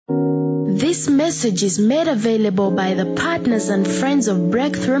This message is made available by the partners and friends of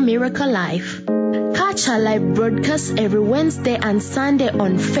Breakthrough Miracle Life. Catch our live broadcasts every Wednesday and Sunday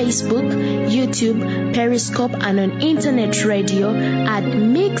on Facebook, YouTube, Periscope, and on internet radio at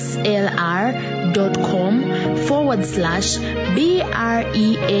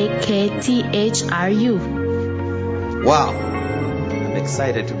mixlr.com/BREAKTHRU. Wow, I'm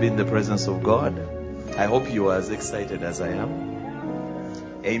excited to be in the presence of God. I hope you are as excited as I am.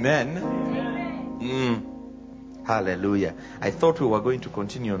 Amen. Hallelujah. I thought we were going to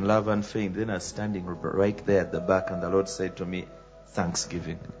continue on love and fame. Then I was standing right there at the back, and the Lord said to me,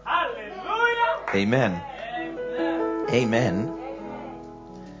 Thanksgiving. Hallelujah. Amen. Amen.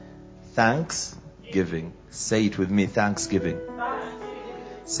 Thanksgiving. Say it with me, Thanksgiving.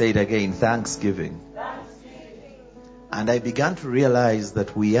 Say it again, Thanksgiving. And I began to realize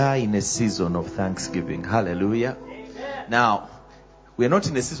that we are in a season of Thanksgiving. Hallelujah. Now, we're not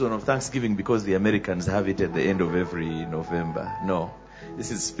in a season of Thanksgiving because the Americans have it at the end of every November. No. This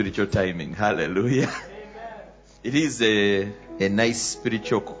is spiritual timing. Hallelujah. It is a nice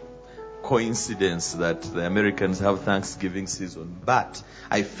spiritual coincidence that the Americans have Thanksgiving season. But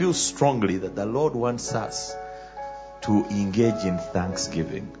I feel strongly that the Lord wants us to engage in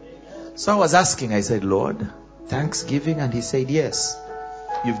Thanksgiving. So I was asking, I said, Lord, Thanksgiving? And he said, yes.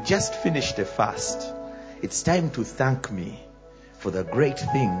 You've just finished a fast. It's time to thank me for the great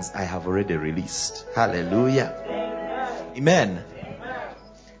things I have already released. Hallelujah. Amen.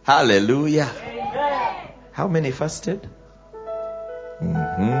 Hallelujah. How many fasted?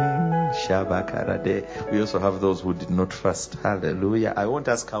 Shabakarade. We also have those who did not fast. Hallelujah. I won't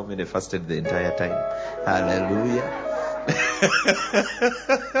ask how many fasted the entire time. Hallelujah.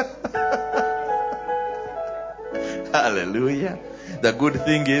 Hallelujah. The good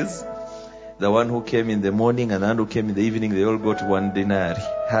thing is, the one who came in the morning and the one who came in the evening, they all got one dinar.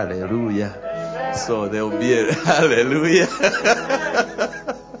 Hallelujah. So there will be a hallelujah.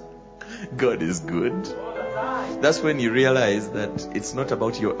 God is good. That's when you realize that it's not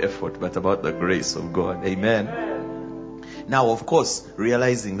about your effort, but about the grace of God. Amen. Now, of course,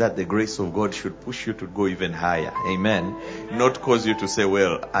 realizing that the grace of God should push you to go even higher. Amen. Not cause you to say,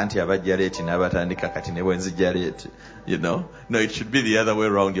 well, anti abajareti na batandika kati ne wenzi jareti. You know? No, it should be the other way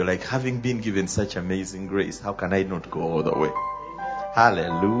around. You're like, having been given such amazing grace, how can I not go all the way?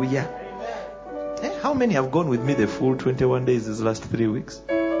 Hallelujah. How many have gone with me the full 21 days these last 3 weeks?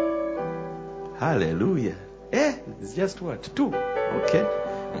 Hallelujah. It's just what? 2. Okay.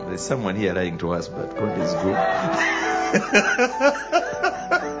 There's someone here lying to us, but God is good.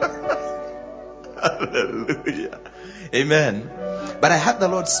 Hallelujah. Amen. But I heard the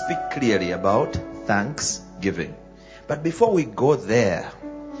Lord speak clearly about thanksgiving. But before we go there,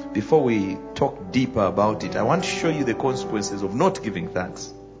 before we talk deeper about it, I want to show you the consequences of not giving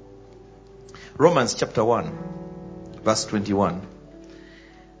thanks. Romans chapter 1, verse 21.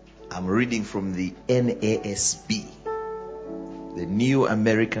 I'm reading from the NASB, the New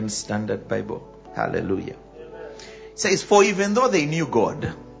American Standard Bible. Hallelujah. It says, for even though they knew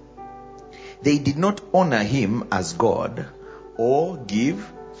God, they did not honor him as God or give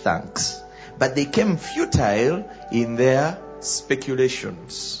thanks, but they became futile in their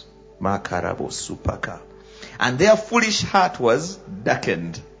speculations. And their foolish heart was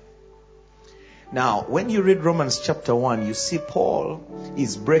darkened. Now, when you read Romans chapter 1, you see Paul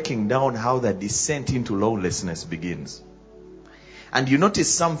is breaking down how the descent into lawlessness begins. And you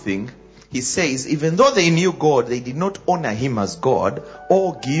notice something. He says, even though they knew God, they did not honor him as God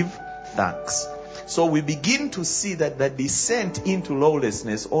or give thanks. So we begin to see that the descent into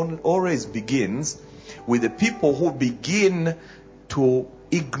lawlessness always begins with the people who begin to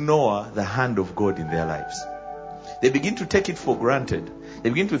ignore the hand of God in their lives. They begin to take it for granted. They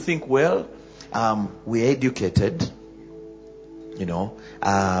begin to think, well, we're educated,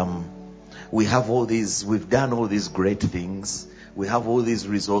 we have all these, we've done all these great things, we have all these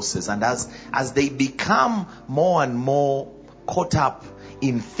resources, and as they become more and more caught up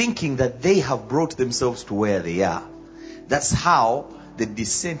in thinking that they have brought themselves to where they are, that's how the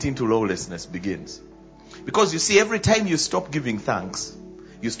descent into lawlessness begins. Because you see, every time you stop giving thanks,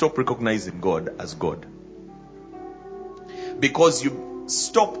 you stop recognizing God as God. Because you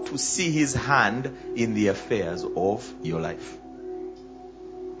stop to see his hand in the affairs of your life.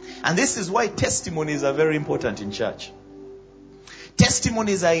 And this is why testimonies are very important in church.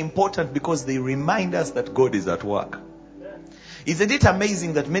 Testimonies are important because they remind us that God is at work. Isn't it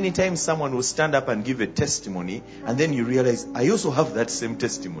amazing that many times someone will stand up and give a testimony, and then you realize, I also have that same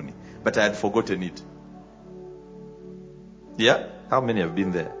testimony, but I had forgotten it. Yeah? How many have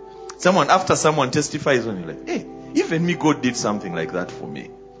been there? After someone testifies, and you're like, hey, even me, God did something like that for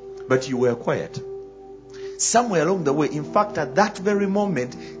me. but you were quiet. Somewhere along the way, in fact, at that very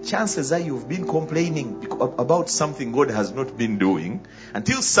moment, chances are you've been complaining about something God has not been doing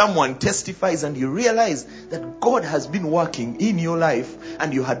until someone testifies and you realize that God has been working in your life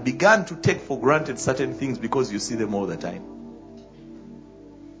and you had begun to take for granted certain things because you see them all the time.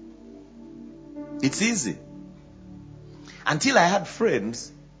 It's easy. Until I had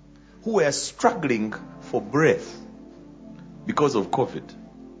friends who were struggling for breath because of COVID.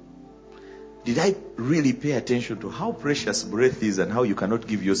 Did I really pay attention to how precious breath is and how you cannot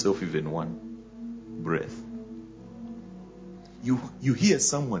give yourself even one breath? You hear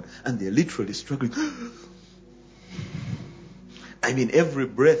someone and they're literally struggling. I mean, every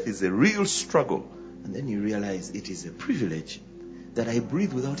breath is a real struggle. And then you realize it is a privilege that I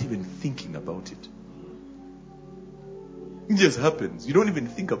breathe without even thinking about it. It just happens. You don't even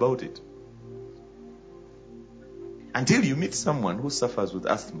think about it. Until you meet someone who suffers with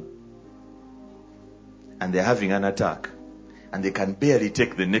asthma. And they're having an attack. And they can barely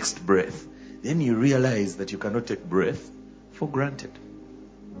take the next breath. Then you realize that you cannot take breath for granted.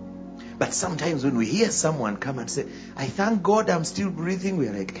 But sometimes when we hear someone come and say, I thank God I'm still breathing,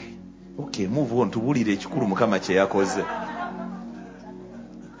 we're like, okay, move on.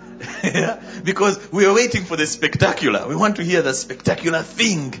 Because we are waiting for the spectacular. We want to hear the spectacular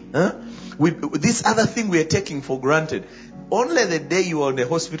thing. This other thing we are taking for granted. Only the day you are in the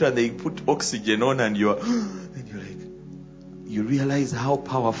hospital and they put oxygen on and you're like, you realize how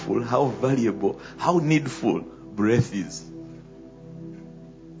powerful, how valuable, how needful breath is.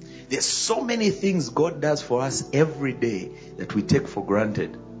 There's so many things God does for us every day that we take for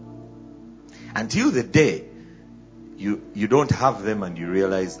granted. Until the day you don't have them and you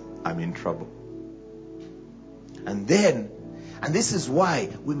realize, I'm in trouble. And this is why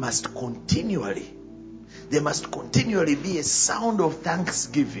we must continually, there must continually be a sound of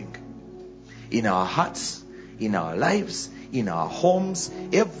thanksgiving in our hearts, in our lives, in our homes,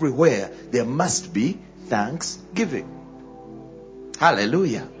 everywhere. There must be thanksgiving.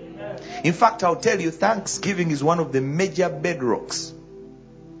 Hallelujah. In fact, I'll tell you, thanksgiving is one of the major bedrocks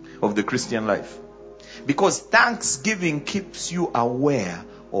of the Christian life. Because thanksgiving keeps you aware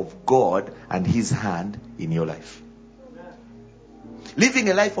of God and His hand in your life. Living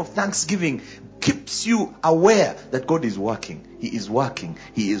a life of thanksgiving keeps you aware that God is working. He is working.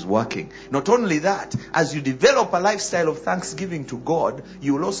 He is working. Not only that, as you develop a lifestyle of thanksgiving to God,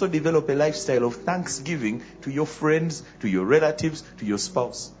 you will also develop a lifestyle of thanksgiving to your friends, to your relatives, to your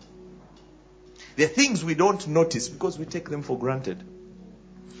spouse. There are things we don't notice because we take them for granted.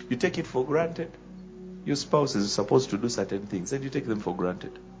 You take it for granted. Your spouse is supposed to do certain things and you take them for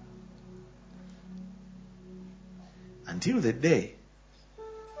granted. Until the day,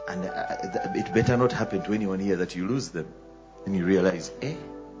 and it better not happen to anyone here, that you lose them and you realize,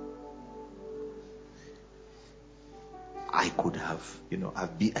 I could have,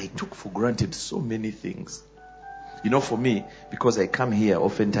 I took for granted so many things. For me, because I come here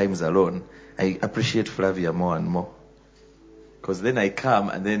oftentimes alone, I appreciate Flavia more and more. Because then I come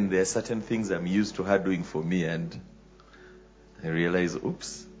and then there are certain things I'm used to her doing for me and I realize,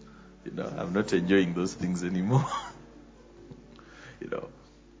 oops, I'm not enjoying those things anymore.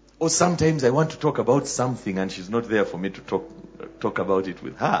 Or sometimes I want to talk about something and she's not there for me to talk about it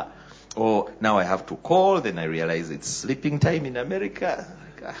with her. Or now I have to call, then I realize it's sleeping time in America.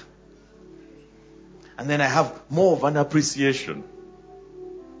 And then I have more of an appreciation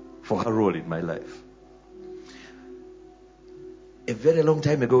for her role in my life. A very long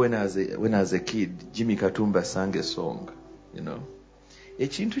time ago when I was a kid, Jimmy Katumba sang a song,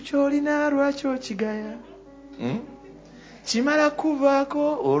 Echintu kyolina lwaki okigaya? Chimala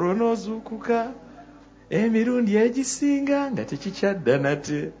kuvaako olwo n'ozuukuka emirundi egisinga nga tekikyadda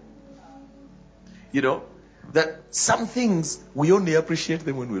nate. That some things we only appreciate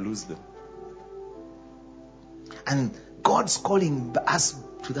them when we lose them. And God's calling us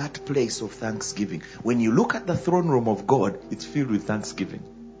to that place of thanksgiving. When you look at the throne room of God, it's filled with thanksgiving.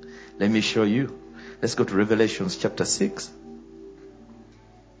 Let me show you. Let's go to Revelations chapter 6.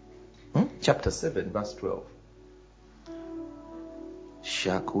 Chapter 7, verse 12.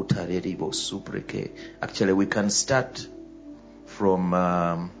 Actually, we can start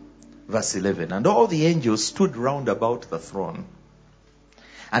from verse 11. And all the angels stood round about the throne,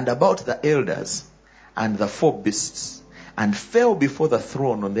 and about the elders, and the four beasts, and fell before the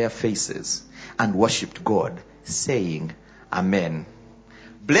throne on their faces, and worshipped God, saying, Amen.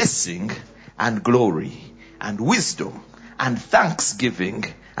 Blessing and glory and wisdom and thanksgiving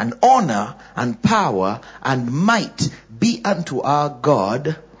and honor and power and might be unto our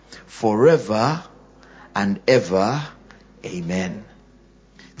God forever and ever. Amen.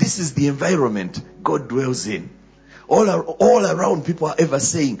 This is the environment God dwells in. All around, people are ever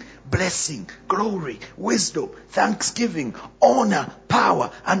saying, blessing, glory, wisdom, thanksgiving, honor, power,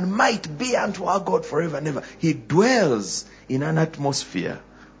 and might be unto our God forever and ever. He dwells in an atmosphere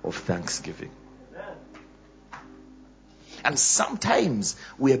of thanksgiving. And sometimes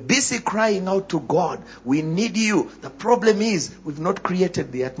we are busy crying out to God, we need you. The problem is, we've not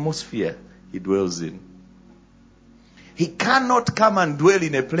created the atmosphere He dwells in. He cannot come and dwell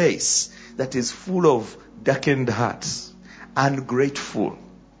in a place that is full of darkened hearts, ungrateful.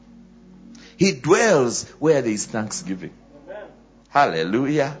 He dwells where there is thanksgiving. Amen.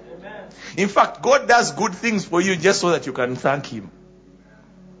 Hallelujah. Amen. In fact, God does good things for you just so that you can thank Him.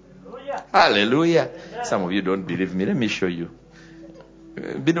 Hallelujah. Hallelujah. Amen. Some of you don't believe me. Let me show you.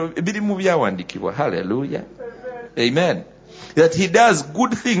 Hallelujah. Amen. That He does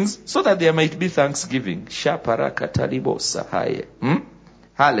good things so that there might be thanksgiving.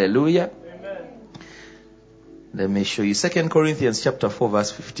 Hallelujah. Let me show you 2 Corinthians chapter 4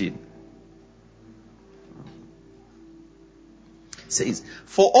 verse 15. It says,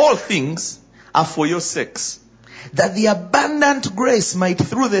 for all things are for your sakes, that the abundant grace might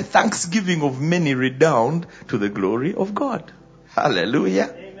through the thanksgiving of many redound to the glory of God.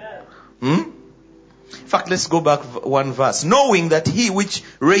 Hallelujah. Amen. In fact, let's go back one verse. Knowing that He which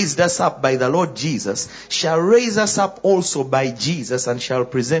raised us up by the Lord Jesus shall raise us up also by Jesus and shall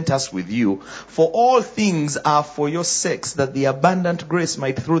present us with you. For all things are for your sakes, that the abundant grace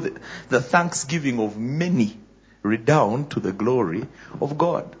might through the thanksgiving of many redound to the glory of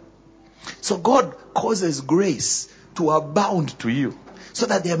God. So God causes grace to abound to you, so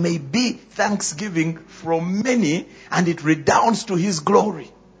that there may be thanksgiving from many and it redounds to His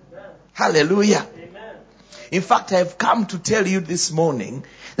glory. Amen. Hallelujah. In fact, I have come to tell you this morning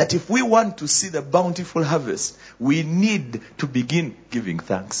that if we want to see the bountiful harvest, we need to begin giving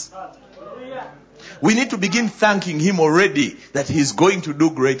thanks. We need to begin thanking Him already that He's going to do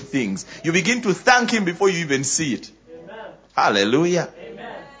great things. You begin to thank Him before you even see it. Amen. Hallelujah.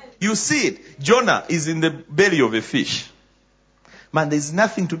 Amen. You see it. Jonah is in the belly of a fish. Man, there's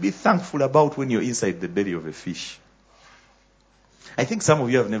nothing to be thankful about when you're inside the belly of a fish. I think some of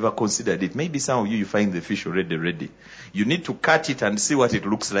you have never considered it. Maybe some of you find the fish already ready. You need to cut it and see what it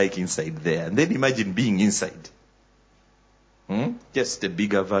looks like inside there. And then imagine being inside. Just a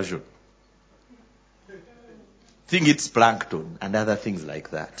bigger version. Think it's plankton and other things like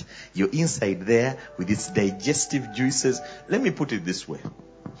that. You're inside there with its digestive juices. Let me put it this way.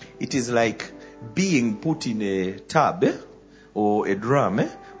 It is like being put in a tub or a drum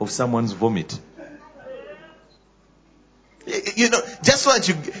of someone's vomit. You know, just so that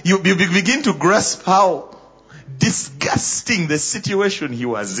you begin to grasp how disgusting the situation he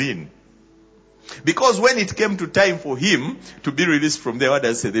was in. Because when it came to time for him to be released from there, what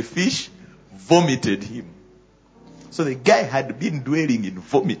does it say? The fish vomited him. So the guy had been dwelling in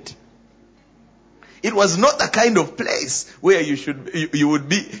vomit. It was not the kind of place where you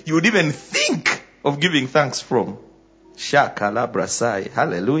would even think of giving thanks from. Shakalabrasai.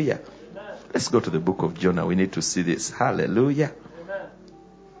 Hallelujah. Let's go to the book of Jonah. We need to see this. Hallelujah. Amen.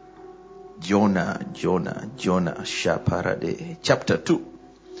 Jonah, Shaparade. Chapter 2,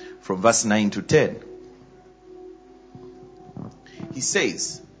 from verse 9 to 10. He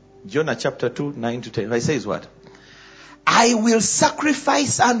says, Jonah chapter 2, 9 to 10. He says what? I will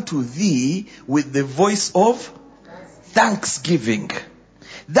sacrifice unto thee with the voice of thanksgiving.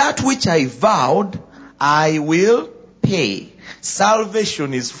 That which I vowed, I will pay.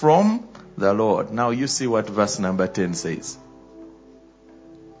 Salvation is from the Lord. Now you see what verse number 10 says.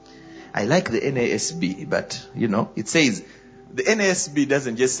 I like the NASB, but it says, the NASB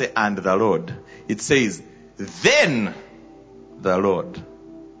doesn't just say and the Lord. It says, then the Lord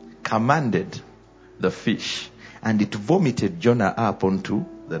commanded the fish, and it vomited Jonah up onto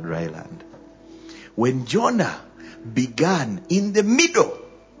the dry land. When Jonah began in the middle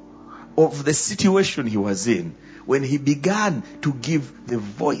of the situation he was in, when he began to give the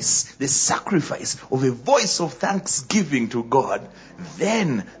voice, the sacrifice of a voice of thanksgiving to God,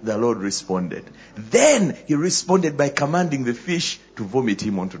 then the Lord responded. Then He responded by commanding the fish to vomit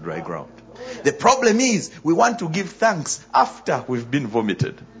him onto dry ground. The problem is, we want to give thanks after we've been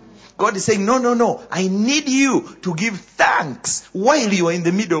vomited. God is saying, no. I need you to give thanks while you are in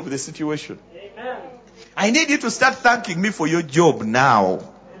the middle of the situation. Amen. I need you to start thanking me for your job now.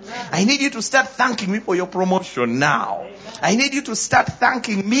 I need you to start thanking me for your promotion now. I need you to start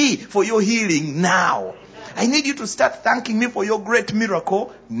thanking me for your healing now. I need you to start thanking me for your great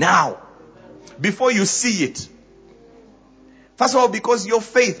miracle now. Before you see it. First of all, because your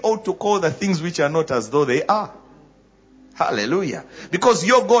faith ought to call the things which are not as though they are. Hallelujah. Because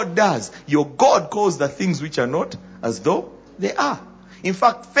your God does. Your God calls the things which are not as though they are. In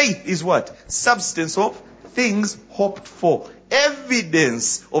fact, faith is what? Substance of things hoped for.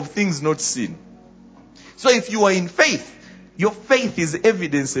 Evidence of things not seen. So if you are in faith, your faith is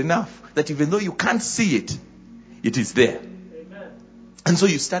evidence enough that even though you can't see it, it is there. Amen. And so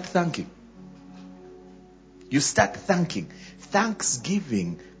you start thanking. You start thanking.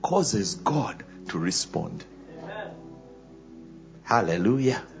 Thanksgiving causes God to respond. Amen.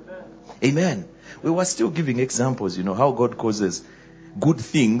 Hallelujah. Amen. Amen. We were still giving examples, how God causes good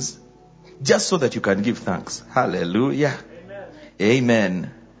things just so that you can give thanks. Hallelujah. Amen.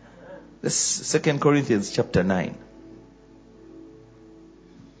 Amen. This 2 Corinthians chapter 9.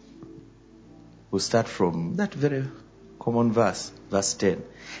 We'll start from that very common verse 10.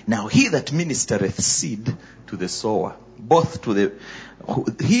 Now he that ministereth seed to the sower,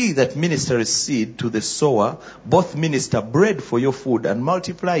 he that ministereth seed to the sower, both minister bread for your food, and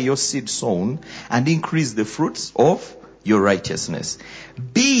multiply your seed sown, and increase the fruits of your righteousness,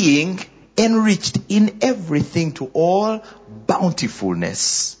 being enriched in everything to all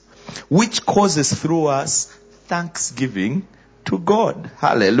bountifulness, which causes through us thanksgiving to God.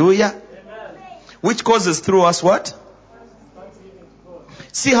 Hallelujah. Amen. Which causes through us what? Thanksgiving to God.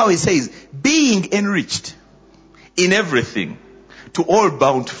 See how he says, being enriched in everything to all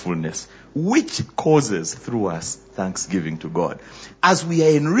bountifulness, which causes through us thanksgiving to God. As we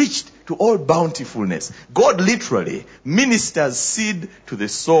are enriched to all bountifulness, God literally ministers seed to the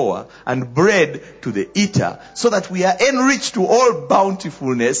sower and bread to the eater, so that we are enriched to all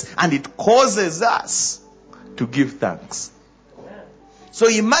bountifulness, and it causes us to give thanks. So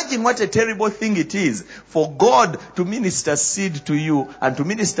imagine what a terrible thing it is for God to minister seed to you and to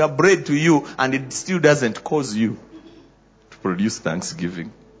minister bread to you, and it still doesn't cause you to produce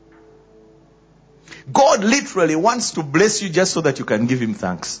thanksgiving. God literally wants to bless you just so that you can give him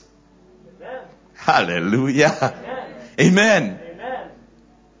thanks. Amen. Hallelujah. Amen. Amen. Amen.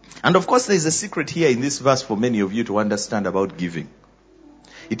 And of course there is a secret here in this verse for many of you to understand about giving.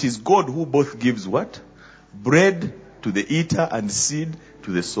 It is God who both gives what? Bread to the eater and seed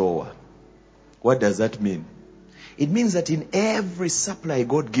to the sower. What does that mean? It means that in every supply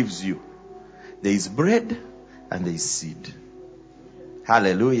God gives you, there is bread and there is seed.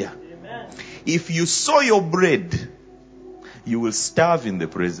 Hallelujah. Amen. If you sow your bread, you will starve in the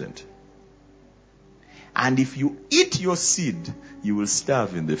present. And if you eat your seed, you will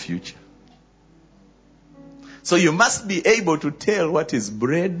starve in the future. So you must be able to tell what is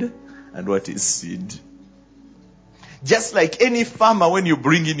bread and what is seed. Just like any farmer, when you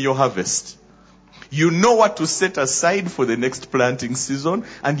bring in your harvest, you know what to set aside for the next planting season,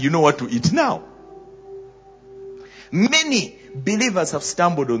 and you know what to eat now. Many believers have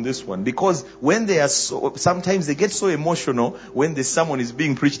stumbled on this one, because when they are sometimes they get so emotional when the sermon is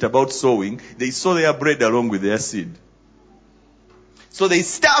being preached about sowing, they sow their bread along with their seed. So they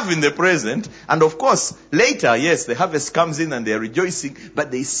starve in the present, and of course later, yes, the harvest comes in and they are rejoicing,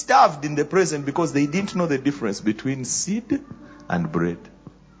 but they starved in the present because they didn't know the difference between seed and bread.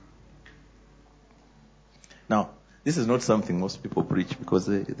 Now, this is not something most people preach, because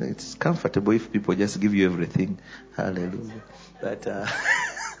it's comfortable if people just give you everything. Hallelujah. But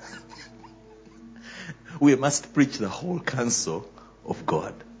we must preach the whole counsel of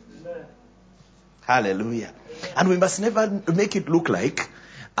God. Amen. Hallelujah. And we must never make it look like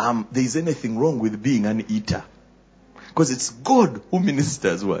there is anything wrong with being an eater. Because it's God who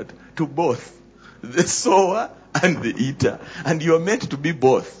ministers what? To both. The sower and the eater. And you are meant to be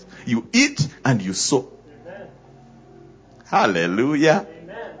both. You eat and you sow. Amen. Hallelujah.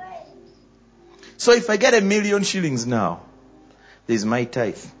 Amen. So if I get 1,000,000 shillings now, there's my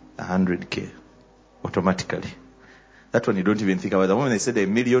tithe, 100K, automatically. That one you don't even think about. The moment they said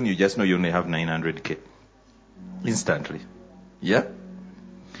 1,000,000, you just know you only have 900K. Instantly. Yeah?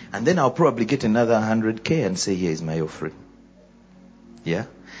 And then I'll probably get another 100K and say, here is my offering. Yeah?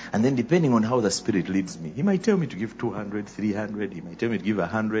 And then depending on how the Spirit leads me, he might tell me to give 200, 300, he might tell me to give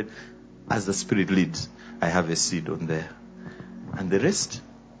 100. As the Spirit leads, I have a seed on there. And the rest,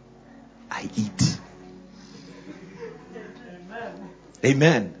 I eat. Amen.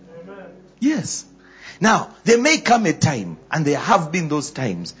 Amen. Amen. Yes. Now, there may come a time, and there have been those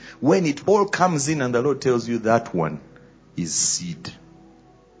times, when it all comes in and the Lord tells you that one is seed.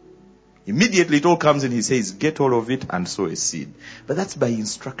 Immediately it all comes in, he says, get all of it and sow a seed. But that's by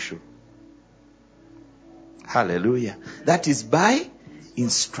instruction. Hallelujah. That is by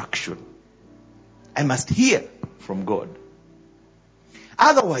instruction. I must hear from God.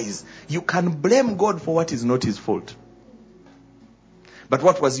 Otherwise, you can blame God for what is not his fault. But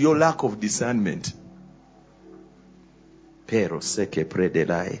what was your lack of discernment? Pero seke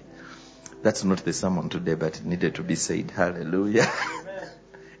predelai. That's not the sermon today, but it needed to be said. Hallelujah.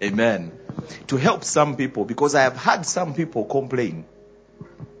 Amen. To help some people, because I have had some people complain.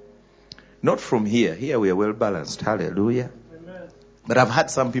 Not from here. Here we are well balanced. Hallelujah. Amen. But I've had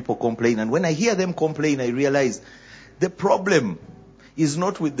some people complain. And when I hear them complain, I realize the problem is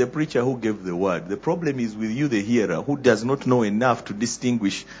not with the preacher who gave the word. The problem is with you, the hearer, who does not know enough to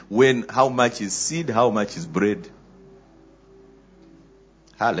distinguish how much is seed, how much is bread.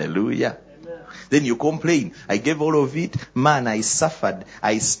 Hallelujah. Amen. Then you complain, I gave all of it. Man, I suffered.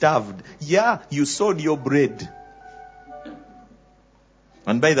 I starved. Yeah, you sowed your bread.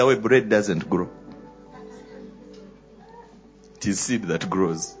 And by the way, bread doesn't grow. It is seed that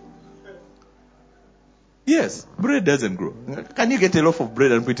grows. Yes, bread doesn't grow. Can you get a loaf of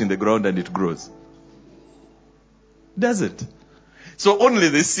bread and put it in the ground and it grows? Doesn't. So only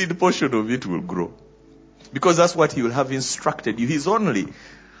the seed portion of it will grow. Because that's what he will have instructed you.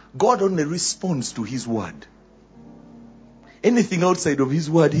 God only responds to his word. Anything outside of his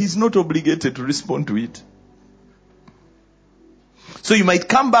word, he's not obligated to respond to it. So you might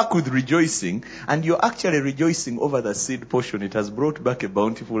come back with rejoicing, and you're actually rejoicing over the seed portion. It has brought back a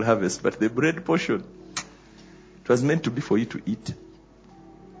bountiful harvest, but the bread portion, it was meant to be for you to eat.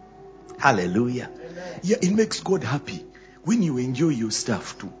 Hallelujah. Amen. Yeah, it makes God happy when you enjoy your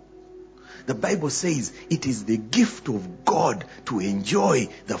stuff too. The Bible says it is the gift of God to enjoy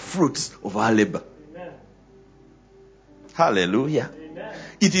the fruits of our labor. Amen. Hallelujah. Amen.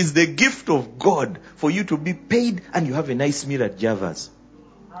 It is the gift of God for you to be paid and you have a nice meal at Java's.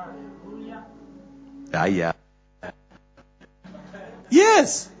 Hallelujah. Yeah.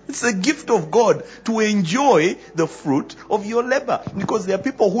 Yes, it's a gift of God to enjoy the fruit of your labor. Because there are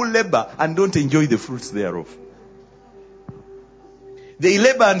people who labor and don't enjoy the fruits thereof. They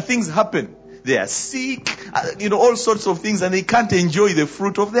labor and things happen. They are sick, all sorts of things, and they can't enjoy the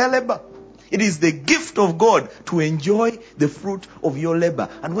fruit of their labor. It is the gift of God to enjoy the fruit of your labor.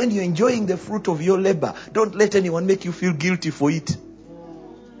 And when you're enjoying the fruit of your labor, don't let anyone make you feel guilty for it.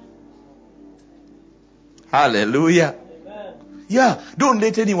 Hallelujah. Amen. Yeah, don't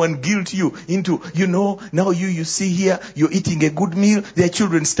let anyone guilt you into, now you see here, you're eating a good meal, there are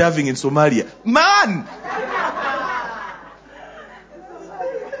children starving in Somalia. Man!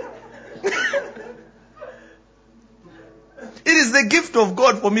 It is the gift of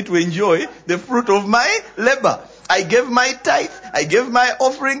God for me to enjoy the fruit of my labor. I gave my tithe, I gave my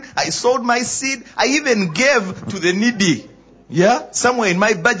offering, I sowed my seed, I even gave to the needy. Yeah? Somewhere in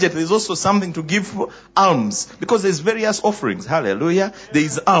my budget there's also something to give for alms. Because there's various offerings. Hallelujah. There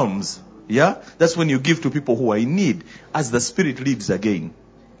is alms. Yeah? That's when you give to people who are in need. As the Spirit leads again.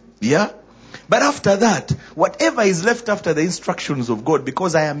 Yeah? But after that, whatever is left after the instructions of God,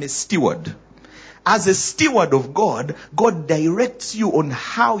 because I am a steward. As a steward of God, God directs you on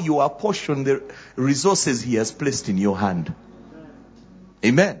how you apportion the resources he has placed in your hand.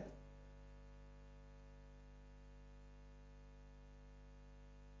 Amen.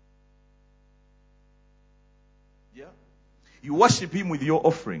 Yeah. You worship him with your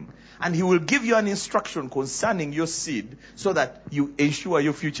offering, and he will give you an instruction concerning your seed so that you ensure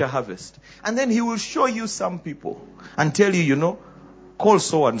your future harvest. And then he will show you some people and tell you, call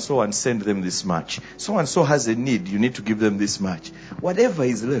so and so and send them this much. So and so has a need, you need to give them this much. Whatever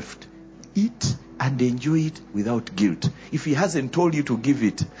is left, eat and enjoy it without guilt. If he hasn't told you to give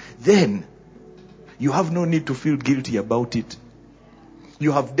it, then you have no need to feel guilty about it.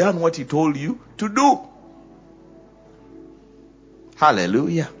 You have done what he told you to do.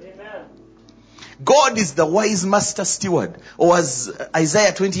 Hallelujah. Amen. God is the wise master steward. Or as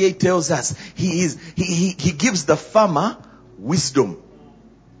Isaiah 28 tells us, he gives the farmer wisdom.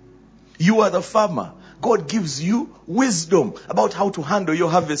 You are the farmer. God gives you wisdom about how to handle your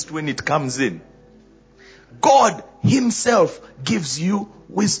harvest when it comes in. God himself gives you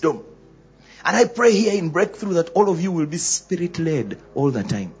wisdom. And I pray here in Breakthrough that all of you will be spirit-led all the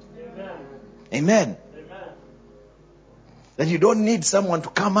time. Amen. Amen. Amen. That you don't need someone to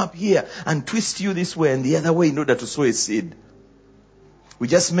come up here and twist you this way and the other way in order to sow a seed. We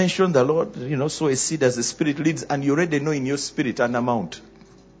just mentioned the Lord, sow a seed as the Spirit leads, and you already know in your spirit an amount.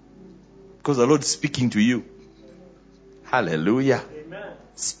 Because the Lord is speaking to you. Hallelujah. Amen.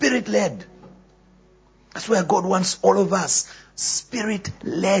 Spirit-led. That's where God wants all of us.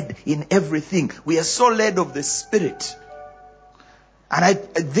 Spirit-led in everything. We are so led of the Spirit. And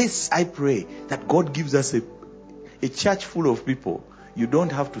I pray that God gives us a church full of people. You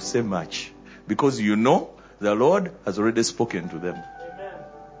don't have to say much. Because the Lord has already spoken to them. Amen.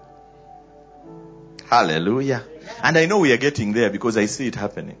 Hallelujah. Amen. And I know we are getting there because I see it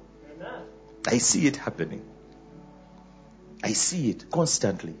happening. Amen. I see it happening. I see it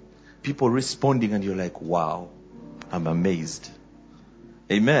constantly. People responding and you're like, wow, I'm amazed.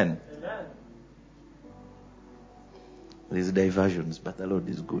 Amen. Amen. There's diversions, but the Lord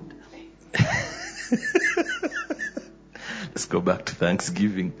is good. Let's go back to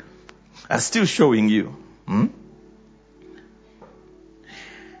Thanksgiving. I'm still showing you.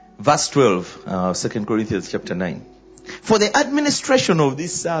 Verse 12, 2 Corinthians chapter 9. For the administration of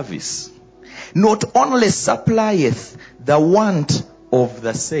this service not only supplieth the want of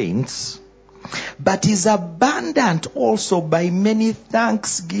the saints, but is abundant also by many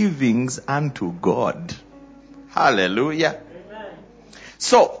thanksgivings unto God. Hallelujah. Amen.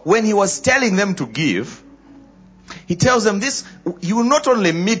 So, when he was telling them to give, he tells them this, you will not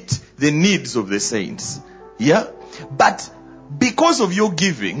only meet the needs of the saints, yeah, but because of your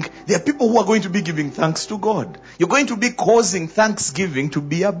giving, there are people who are going to be giving thanks to God. You're going to be causing thanksgiving to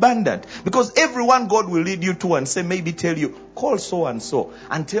be abundant. Because everyone God will lead you to and say, maybe tell you, call so and so,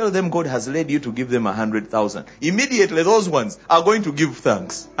 and tell them God has led you to give them 100,000. Immediately those ones are going to give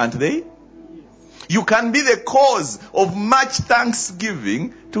thanks, aren't they? You can be the cause of much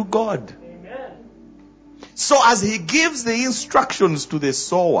thanksgiving to God. Amen. So as he gives the instructions to the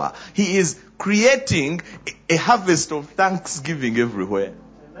sower, he is creating a harvest of thanksgiving everywhere.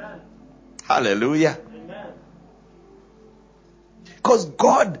 Amen. Hallelujah. Amen. Because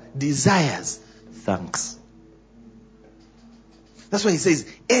God desires thanks. That's why he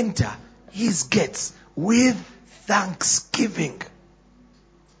says, enter his gates with thanksgiving.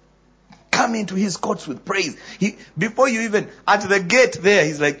 Come into his courts with praise. Before you even, at the gate there,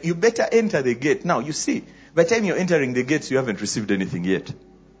 he's like, you better enter the gate. Now, you see, by the time you're entering the gates, you haven't received anything yet.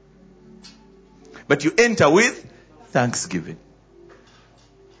 But you enter with thanksgiving.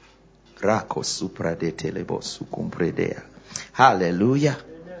 Hallelujah.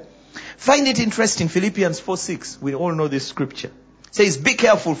 Amen. Find it interesting. Philippians 4:6. We all know this scripture. It says, be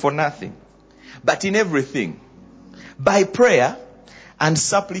careful for nothing, but in everything, by prayer and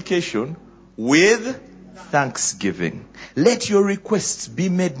supplication with thanksgiving, let your requests be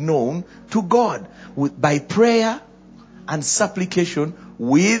made known to God by prayer and supplication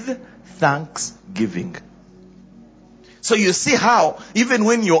with thanksgiving. So you see how even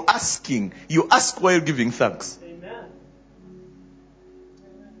when you're asking, you ask while giving thanks. Amen.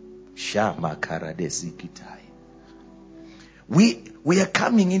 Shama Karadesikitai. We are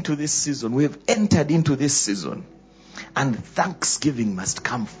coming into this season. We have entered into this season. And thanksgiving must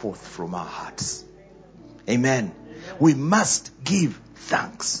come forth from our hearts. Amen. We must give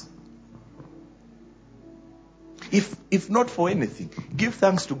thanks. If not for anything, give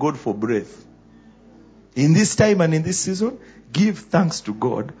thanks to God for breath. In this time and in this season, give thanks to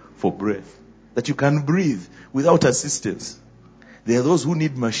God for breath. That you can breathe without assistance. There are those who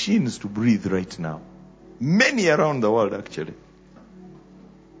need machines to breathe right now. Many around the world actually.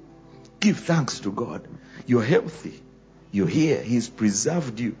 Give thanks to God. You're healthy. You're here. He's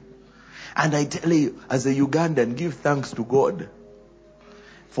preserved you. And I tell you, as a Ugandan, give thanks to God.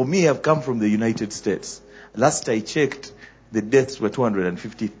 For me, I've come from the United States. Last I checked, the deaths were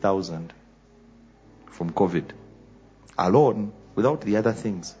 250,000 from COVID. Alone, without the other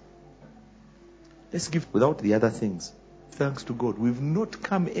things. Let's give without the other things. Thanks to God. We've not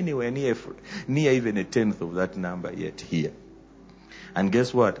come anywhere near even a tenth of that number yet here. And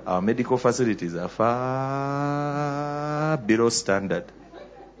guess what? Our medical facilities are far below standard.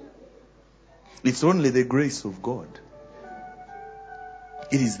 It's only the grace of God.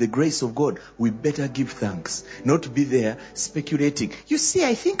 It is the grace of God. We better give thanks. Not be there speculating. You see,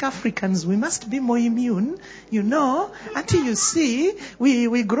 I think Africans, we must be more immune, until you see,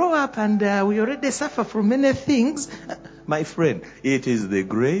 we grow up and we already suffer from many things. My friend, it is the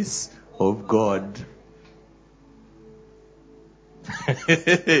grace of God.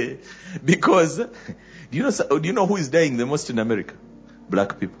 Because, do you know who is dying the most in America?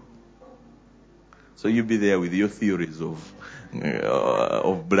 Black people. So you be there with your theories of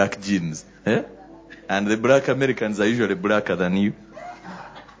black genes, eh? And the black Americans are usually blacker than you.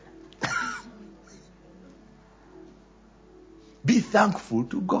 Be thankful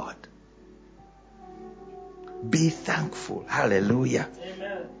to God. Be thankful. Hallelujah.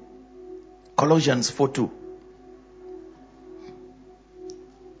 Amen. Colossians 4:2.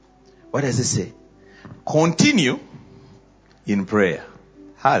 What does it say? Continue in prayer.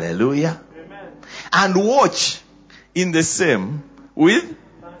 Hallelujah. Amen. And watch in the same with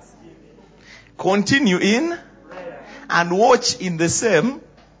Thanksgiving. continue in Prayer. and watch in the same.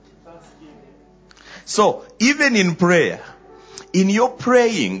 Thanksgiving. So even in prayer, in your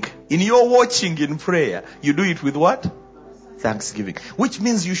praying, in your watching in prayer, you do it with what? Thanksgiving. Which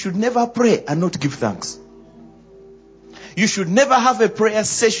means you should never pray and not give thanks. you should never have a prayer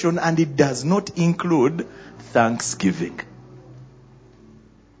session and it does not include thanksgiving.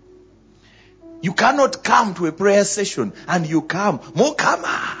 You cannot come to a prayer session and you come,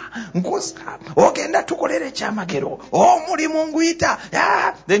 Mukama, Nkuska, Ogenda tukolere chamagero, muri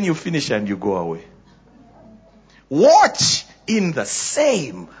munguita, then you finish and you go away. Watch in the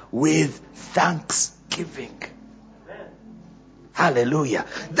same with thanksgiving. Hallelujah.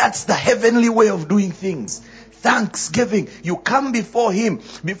 That's the heavenly way of doing things. Thanksgiving. You come before Him.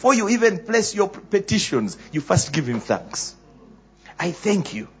 Before you even place your petitions, you first give Him thanks. I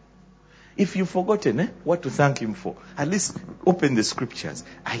thank you. If you've forgotten what to thank Him for, at least open the scriptures.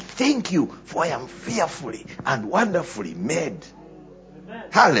 I thank you for I am fearfully and wonderfully made. Amen.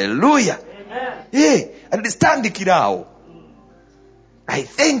 Hallelujah. Amen. Hey, understand the kirao. I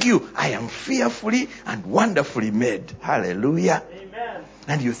thank you. I am fearfully and wonderfully made. Hallelujah. Amen.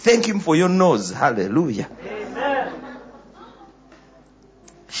 And you thank Him for your nose. Hallelujah. Amen.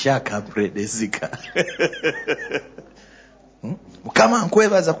 Shaka predesika. Mukama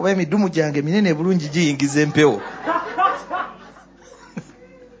nkwebaza kuba emidumu gyange minene bulungi giyingiza empewo.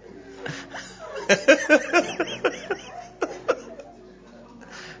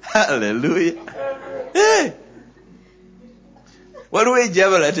 Hallelujah. Hey. Waliwo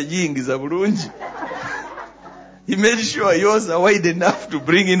ejabala tegiyingiza bulungi. He made sure yours are wide enough to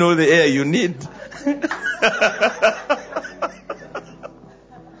bring in all the air you need.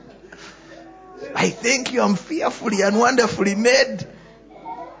 I thank you, I'm fearfully and wonderfully made.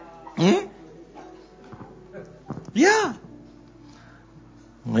 Yeah.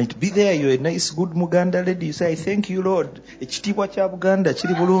 Might be there, you're a nice, good Muganda lady. You say, I thank you, Lord. Ekitiibwa kya Buganda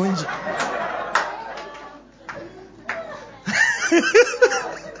kiri bulungi.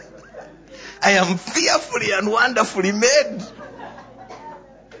 I am fearfully and wonderfully made.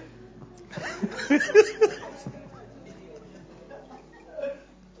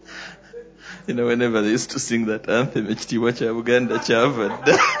 You know, whenever they used to sing that anthem, Ekitiibwa kya Buganda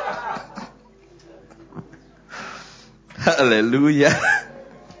kyavadda. Hallelujah.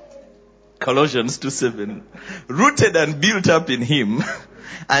 Colossians 2:7. Rooted and built up in Him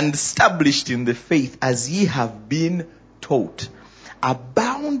and established in the faith as ye have been taught,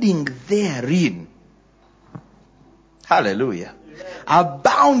 abounding therein. Hallelujah.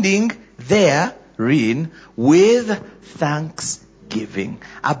 Abounding therein with thanksgiving.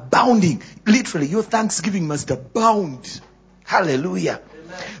 Abounding. Literally, your thanksgiving must abound. Hallelujah.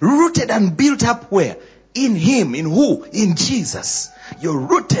 Amen. Rooted and built up where? In Him. In who? In Jesus. You're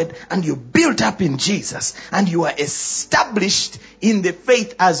rooted and you're built up in Jesus. And you are established in the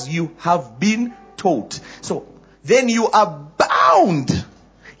faith as you have been taught. So, then you abound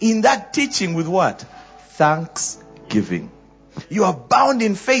in that teaching with what? Thanksgiving. You abound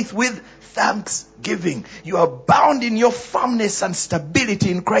in faith with thanksgiving. You abound in your firmness and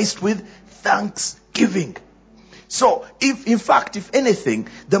stability in Christ with thanksgiving. So, if anything,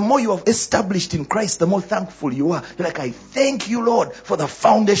 the more you have established in Christ, the more thankful you are. You're like, I thank you, Lord, for the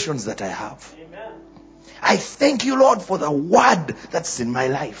foundations that I have. Amen. I thank you, Lord, for the word that's in my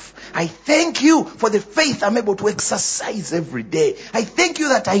life. I thank you for the faith I'm able to exercise every day. I thank you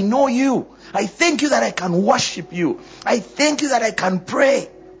that I know you. I thank you that I can worship you. I thank you that I can pray.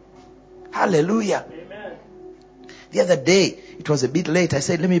 Hallelujah. Amen. The other day, it was a bit late. I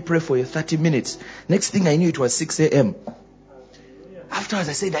said, let me pray for you 30 minutes. Next thing I knew, it was 6 a.m. Afterwards,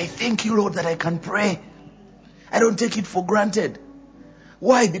 I said, I thank you, Lord, that I can pray. I don't take it for granted.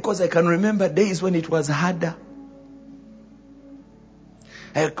 Why? Because I can remember days when it was harder.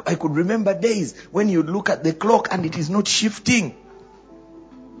 I could remember days when you look at the clock and it is not shifting.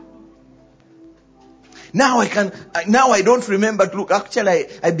 Now I don't remember to look. Actually,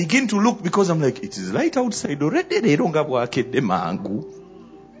 I begin to look because I'm like, it is light outside already. They don't have work at the mangu.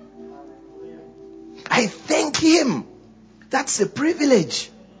 I thank Him. That's a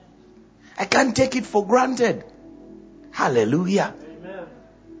privilege. I can't take it for granted. Hallelujah. Amen.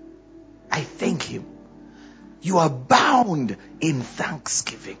 I thank Him. You are bound in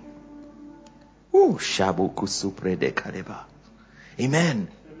thanksgiving. Ooh, shabuku suprede kaleba. Amen.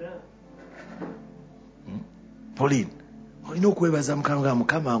 Pauline, olina okwebaza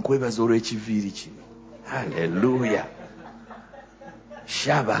Mukama nkwebaza olw'ekiviiri kino. Hallelujah.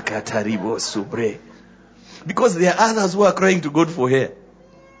 Shabakataribo subre. Because there are others who are crying to God for hair.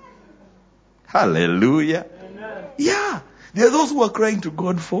 Hallelujah. Amen. Yeah. There are those who are crying to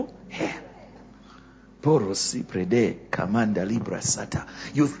God for hair. Porosi prede kamanda libra sata.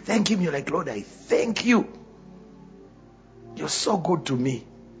 You thank Him. You're like, Lord, I thank you. You're so good to me.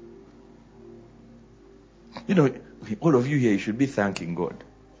 You know, all of you here, you should be thanking God.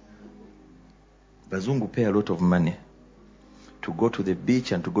 Bazungu pay a lot of money to go to the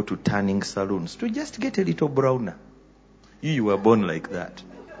beach and to go to tanning salons to just get a little browner. You were born like that.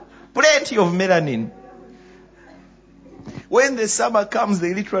 Plenty of melanin. When the summer comes,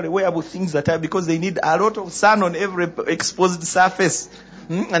 they literally wear about things that are because they need a lot of sun on every exposed surface.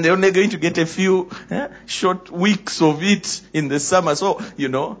 And they're only going to get a few short weeks of it in the summer. So,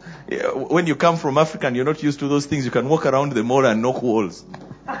 when you come from Africa and you're not used to those things, you can walk around the mall and knock walls.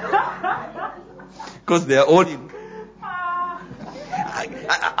 Because they are all in.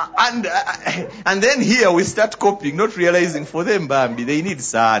 And then here we start copying, not realizing for them, Bambi, they need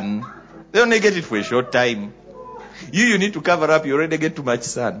sun. They only get it for a short time. You need to cover up, you already get too much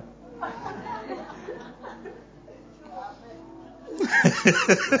sun.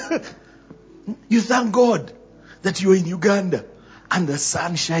 You thank God that you're in Uganda and the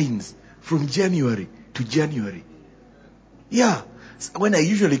sun shines from January to January. Yeah. When I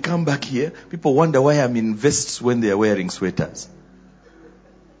usually come back here, people wonder why I'm in vests when they are wearing sweaters.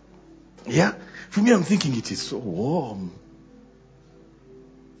 Yeah. For me, I'm thinking it is so warm.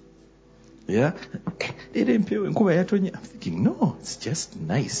 Yeah. I'm thinking, no, it's just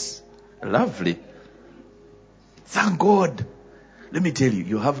nice. Lovely. Thank God. Let me tell you,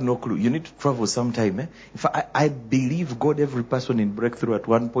 you have no clue. You need to travel sometime. In fact, I believe God, every person in Breakthrough at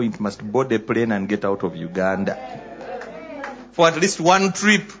one point must board a plane and get out of Uganda. For at least one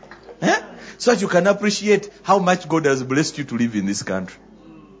trip. So that you can appreciate how much God has blessed you to live in this country.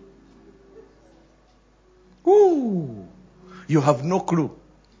 Ooh. You have no clue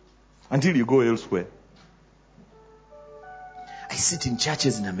until you go elsewhere. I sit in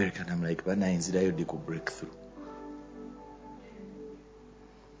churches in America and I'm like, Breakthrough.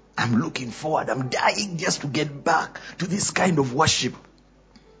 I'm looking forward. I'm dying just to get back to this kind of worship.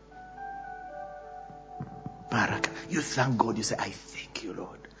 Baraka. You thank God. You say, I thank you,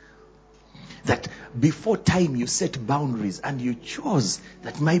 Lord. That before time you set boundaries and you chose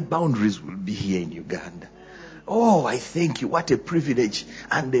that my boundaries will be here in Uganda. Oh, I thank you. What a privilege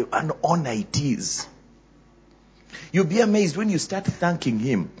and an honor it is. You'll be amazed when you start thanking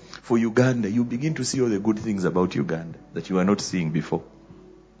Him for Uganda. You begin to see all the good things about Uganda that you were not seeing before.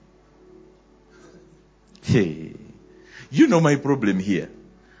 Hey, you know my problem here.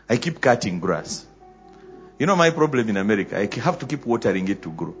 I keep cutting grass. You know my problem in America. I have to keep watering it to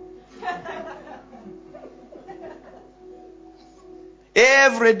grow.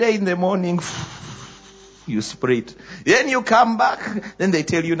 Every day in the morning, you spray it. Then you come back. Then they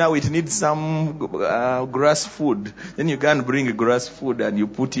tell you now it needs some grass food. Then you can bring grass food and you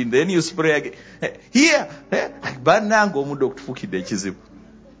put in. Then you spray again. Here,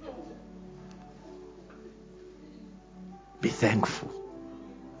 be thankful.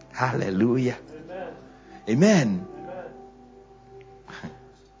 Hallelujah. Amen.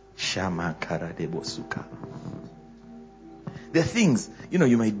 Shama karadebosuka. There are things,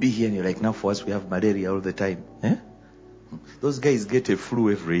 you might be here and you're like, now for us we have malaria all the time. Those guys get a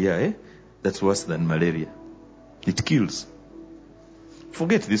flu every year. That's worse than malaria. It kills.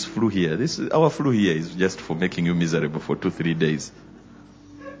 Forget this flu here. Our flu here is just for making you miserable for 2-3 days.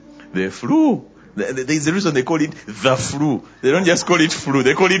 The flu, there's a reason they call it the flu. They don't just call it flu,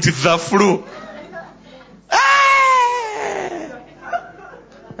 they call it the flu.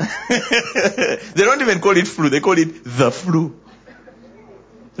 They don't even call it flu, they call it the flu.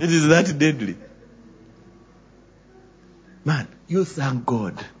 It is that deadly. Man, you thank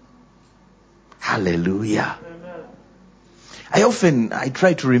God. Hallelujah. I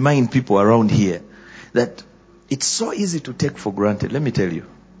try to remind people around here that it's so easy to take for granted. Let me tell you.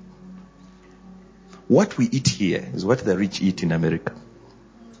 What we eat here is what the rich eat in America.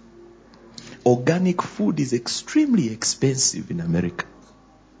 Organic food is extremely expensive in America.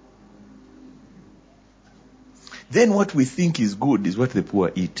 Then what we think is good is what the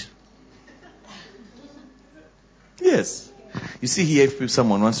poor eat. Yes. You see here, if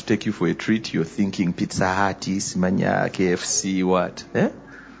someone wants to take you for a treat, you're thinking Pizza Hut, Simanya, KFC, what?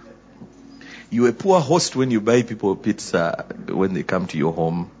 You're a poor host when you buy people pizza when they come to your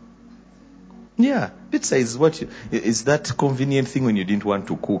home. Yeah, pizza is is that convenient thing when you didn't want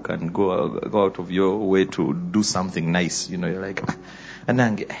to cook and go out of your way to do something nice. You're like,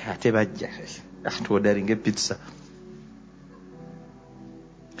 ordering a pizza.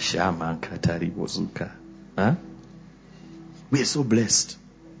 Shama katari bozuka. We are so blessed.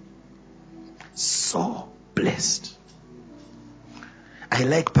 So blessed. I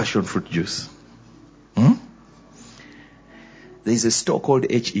like passion fruit juice. There's a store called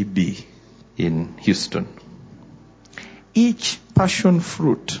HEB in Houston. Each passion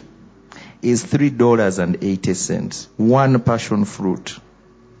fruit is $3.80. One passion fruit.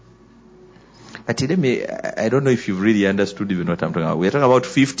 But I don't know if you've really understood even what I'm talking about. We're talking about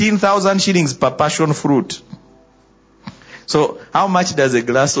 15,000 shillings per passion fruit. So how much does a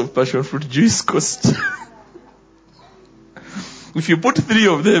glass of passion fruit juice cost? If you put 3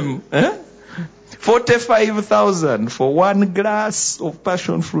 of them, 45,000 for 1 glass of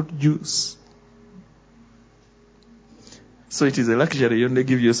passion fruit juice. So it is a luxury you only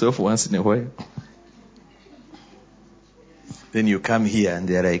give yourself once in a while. Then you come here and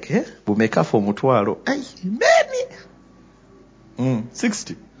they're like, bumeka for mutwaro. Ay, many.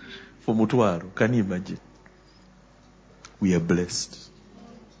 60 for mutwaro. Can you imagine? We are blessed.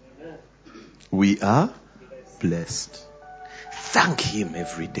 We are blessed. Thank Him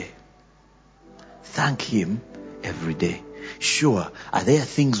every day. Thank Him every day. Sure, are there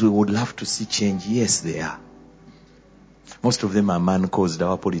things we would love to see change? Yes, there are. Most of them are man-caused,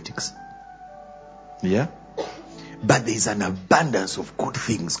 our politics. Yeah? But there is an abundance of good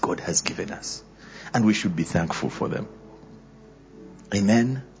things God has given us. And we should be thankful for them.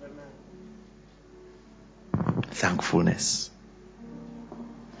 Amen? Thankfulness.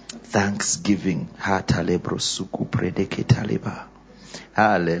 Thanksgiving. Hallelujah.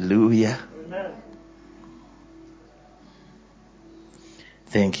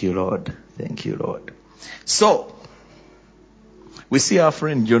 Thank you, Lord. Thank you, Lord. So, we see our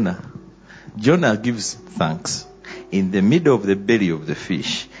friend Jonah. Jonah gives thanks in the middle of the belly of the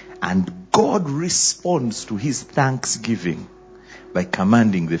fish. And God responds to his thanksgiving by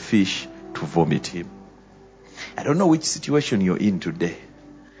commanding the fish to vomit him. I don't know which situation you're in today,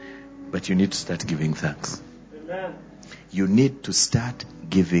 but you need to start giving thanks. Amen. You need to start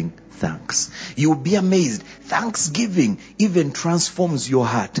giving thanks. You'll be amazed. Thanksgiving even transforms your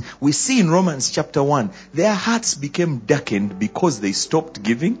heart. We see in Romans chapter 1, their hearts became darkened because they stopped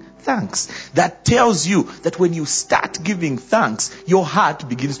giving thanks. That tells you that when you start giving thanks, your heart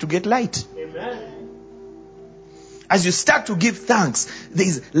begins to get light. Amen. As you start to give thanks, there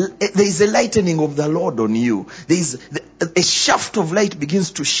is a lightening of the Lord on you. A shaft of light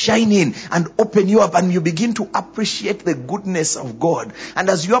begins to shine in and open you up, and you begin to appreciate the goodness of God. And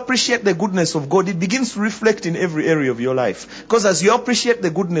as you appreciate the goodness of God, it begins to reflect in every area of your life. Because as you appreciate the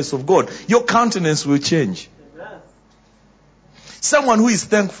goodness of God, your countenance will change. Amen. Someone who is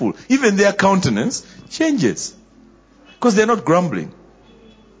thankful, even their countenance changes. Because they're not grumbling.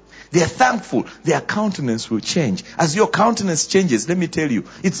 They are thankful. Their countenance will change. As your countenance changes, let me tell you,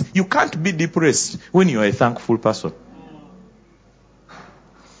 you can't be depressed when you are a thankful person.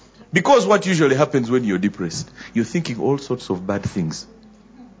 Because what usually happens when you're depressed, you're thinking all sorts of bad things.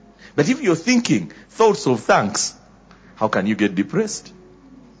 But if you're thinking thoughts of thanks, how can you get depressed?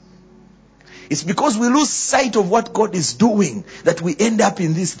 It's because we lose sight of what God is doing that we end up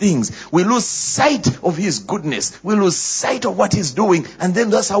in these things. We lose sight of His goodness. We lose sight of what He's doing. And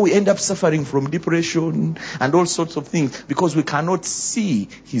then that's how we end up suffering from depression and all sorts of things, because we cannot see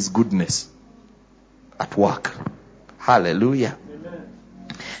His goodness at work. Hallelujah. Amen.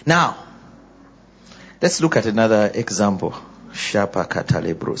 Now, let's look at another example.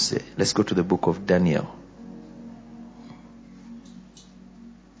 Let's go to the book of Daniel.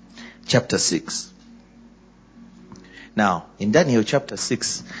 Chapter 6. Now, in Daniel chapter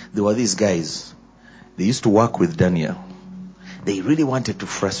 6, there were these guys. They used to work with Daniel. They really wanted to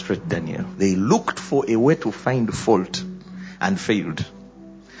frustrate Daniel. They looked for a way to find fault and failed.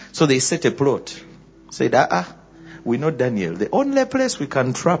 So they set a plot. Said, we know Daniel. The only place we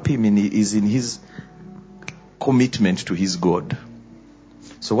can trap him in is in his commitment to his God.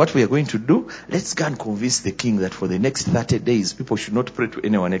 So what we are going to do, let's go and convince the king that for the next 30 days, people should not pray to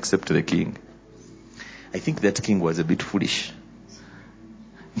anyone except the king. I think that king was a bit foolish.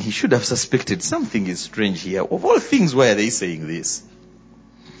 He should have suspected something is strange here. Of all things, why are they saying this?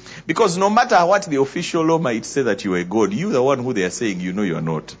 Because no matter what the official law might say that you are God, you the one who they are saying, you know you are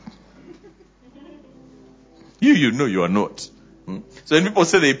not. You know you are not. So when people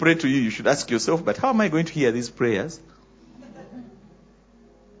say they pray to you, you should ask yourself, but how am I going to hear these prayers?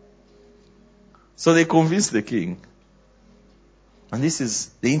 So they convinced the king. And this is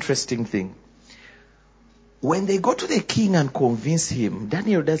the interesting thing. When they go to the king and convince him,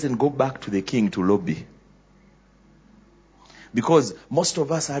 Daniel doesn't go back to the king to lobby. Because most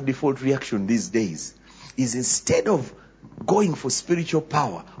of us, our default reaction these days is, instead of going for spiritual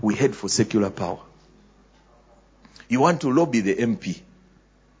power, we head for secular power. You want to lobby the MP.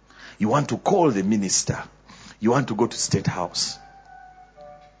 You want to call the minister. You want to go to State House.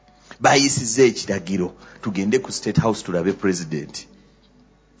 Bayisize ekiragiro tugende ku State House tulabe president.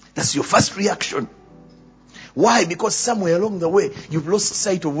 That's your first reaction. Why? Because somewhere along the way you've lost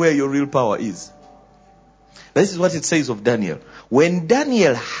sight of where your real power is. This is what it says of Daniel. When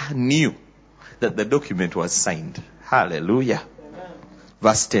Daniel knew that the document was signed. Hallelujah.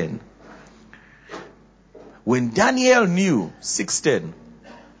 Verse 10. When Daniel knew, 6:10.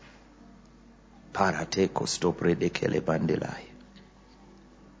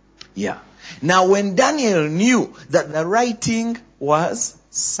 Yeah. Now when Daniel knew that the writing was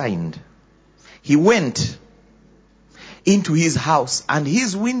signed, he went into his house, and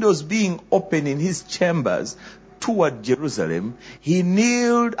his windows being open in his chambers toward Jerusalem, he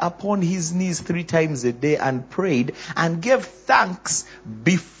kneeled upon his knees 3 times a day and prayed and gave thanks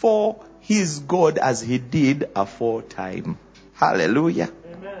before his God as he did aforetime. Hallelujah.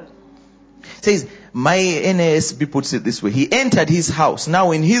 Amen. It says, my NASB puts it this way. He entered his house.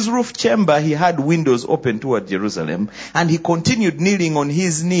 Now in his roof chamber, he had windows open toward Jerusalem, and he continued kneeling on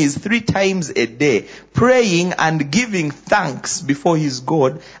his knees 3 times a day, praying and giving thanks before his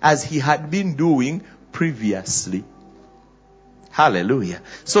God as he had been doing previously. Hallelujah.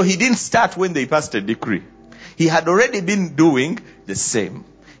 So he didn't start when they passed a decree. He had already been doing the same.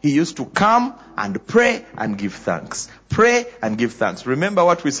 He used to come and pray and give thanks. Pray and give thanks. Remember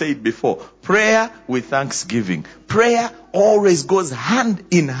what we said before. Prayer with thanksgiving. Prayer always goes hand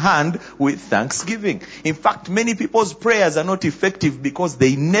in hand with thanksgiving. In fact, many people's prayers are not effective because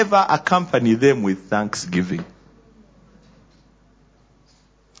they never accompany them with thanksgiving.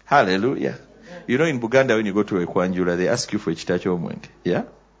 Hallelujah. You know, in Buganda, when you go to a Kwanjula, they ask you for a chitacho mwenge. Yeah?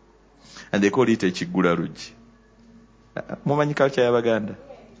 And they call it a chigula ruji. Mumanyi culture ya Baganda.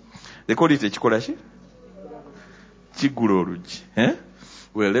 They call it a chikolashi? Chigula ruji. Eh?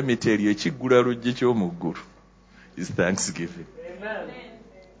 Well, let me tell you, a chigula ruji chomuguru is thanksgiving. Amen.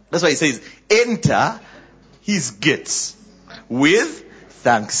 That's why he says, enter his gates with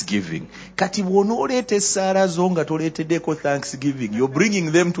thanksgiving. Kati wonoolete essaala zo nga toleeteddeko thanksgiving, you're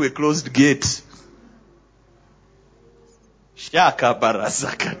bringing them to a closed gate. Shaka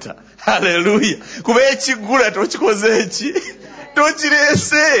barasakata. Hallelujah. Kuba ekigula tokikoze eki?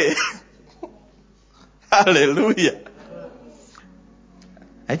 Tokireese. Hallelujah.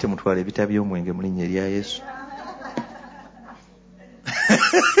 Aye temutwala ebita by'omwenge mu linnya erya Yesu.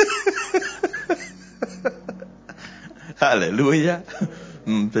 Hallelujah.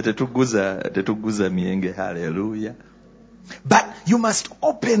 Tetuguza mienge. Hallelujah. But you must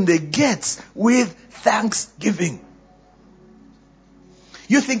open the gates with thanksgiving.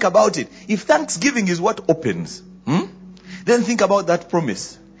 You think about it. If thanksgiving is what opens, then think about that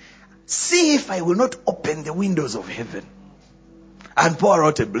promise. See if I will not open the windows of heaven and pour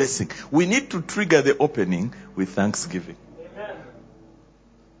out a blessing. We need to trigger the opening with thanksgiving. Amen.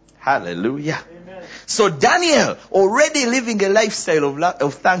 Hallelujah. Amen. So Daniel, already living a lifestyle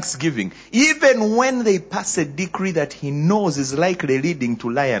of thanksgiving, even when they pass a decree that he knows is likely leading to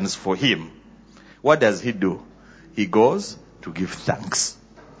lions for him, what does he do? He goes to give thanks.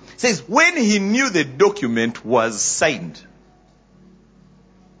 It says, when he knew the document was signed,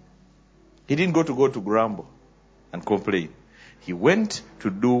 he didn't go to grumble and complain. He went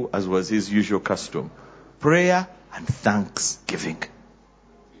to do as was his usual custom, prayer and thanksgiving.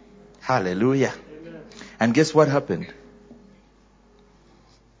 Hallelujah. Amen. And guess what happened?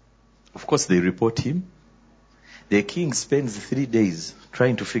 Of course, they report him. The king spends 3 days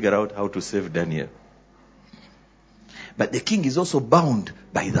trying to figure out how to save Daniel. But the king is also bound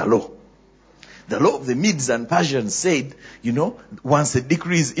by the law. The law of the Medes and Persians said, once a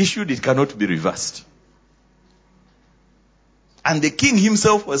decree is issued, it cannot be reversed. And the king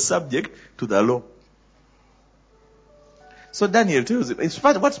himself was subject to the law. So Daniel tells him,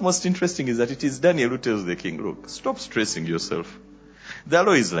 what's most interesting is that it is Daniel who tells the king, look, stop stressing yourself. The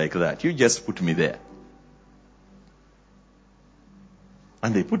law is like that. You just put me there.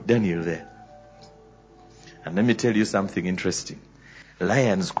 And they put Daniel there. And let me tell you something interesting.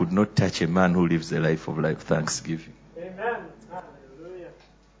 Lions could not touch a man who lives a life of thanksgiving. Amen. Hallelujah.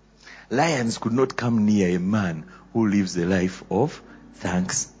 Lions could not come near a man who lives a life of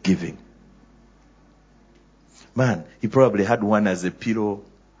thanksgiving. Man, he probably had one as a pillow.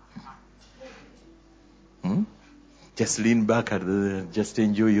 Just lean back and just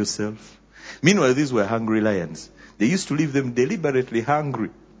enjoy yourself. Meanwhile, these were hungry lions. They used to leave them deliberately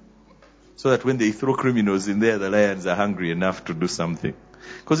hungry, so that when they throw criminals in there, the lions are hungry enough to do something.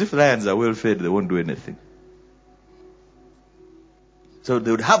 Because if lions are well fed, they won't do anything. So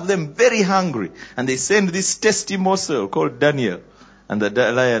they would have them very hungry, and they send this tasty morsel called Daniel, and the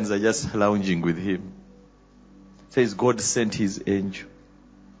lions are just lounging with him. It says God sent his angel,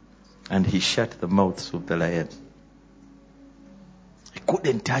 and he shut the mouths of the lion. He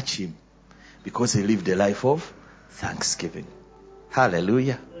couldn't touch him because he lived a life of thanksgiving.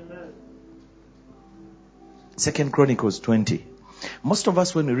 Hallelujah. Amen. 2 Chronicles 20. Most of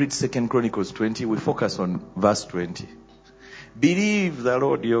us, when we read 2 Chronicles 20, we focus on verse 20. Believe the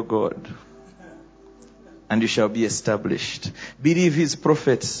Lord your God, and you shall be established. Believe his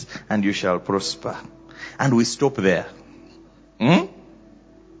prophets, and you shall prosper. And we stop there.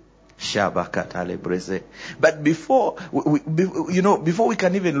 But before we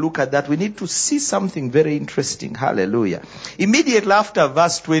can even look at that, we need to see something very interesting. Hallelujah. Immediately after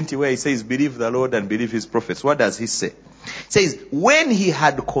verse 20, where he says, believe the Lord and believe his prophets, what does he say? It says, when he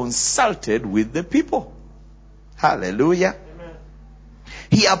had consulted with the people. Hallelujah.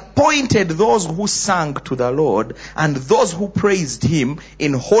 He appointed those who sang to the Lord and those who praised him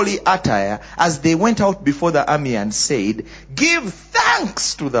in holy attire as they went out before the army and said, give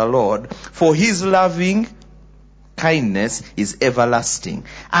thanks to the Lord, for his loving kindness is everlasting.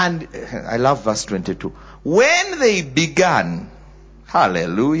 And I love verse 22. When they began,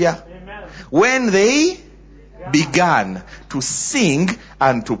 hallelujah, Amen. when they began to sing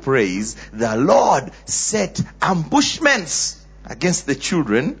and to praise, the Lord set ambushments against the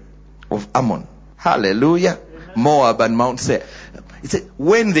children of Ammon. Hallelujah. Amen. Moab and Mount Seir. It said,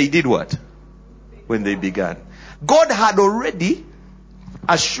 when they did what? When they began. God had already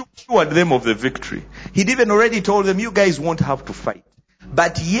assured them of the victory. He'd even already told them, you guys won't have to fight.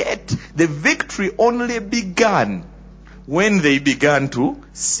 But yet, the victory only began when they began to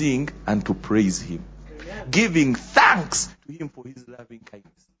sing and to praise him. Amen. Giving thanks to him for his loving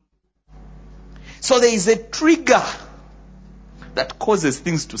kindness. So there is a trigger that causes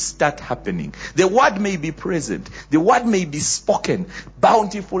things to start happening. The word may be present. The word may be spoken.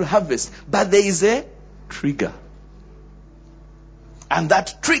 Bountiful harvest. But there is a trigger. And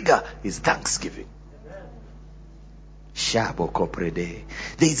that trigger is thanksgiving. There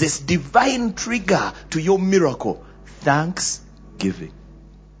is this divine trigger to your miracle. Thanksgiving.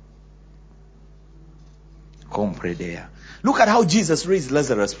 Look at how Jesus raised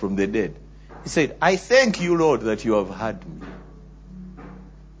Lazarus from the dead. He said, I thank you, Lord, that you have heard me.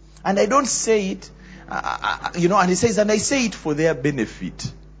 And I don't say it, and he says, and I say it for their benefit.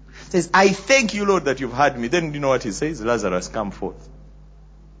 He says, I thank you, Lord, that you've heard me. Then you know what he says? Lazarus, come forth.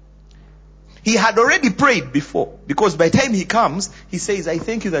 He had already prayed before, because by the time he comes, he says, I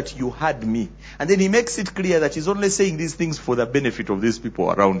thank you that you heard me. And then he makes it clear that he's only saying these things for the benefit of these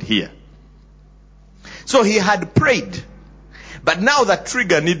people around here. So he had prayed, but now that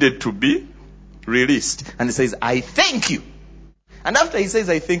trigger needed to be released. And he says, I thank you. And after he says,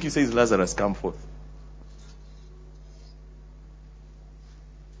 I thank you, says, Lazarus, come forth.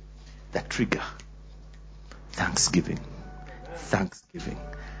 That trigger. Thanksgiving. Thanksgiving.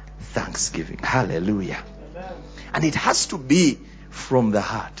 Thanksgiving. Hallelujah. Amen. And it has to be from the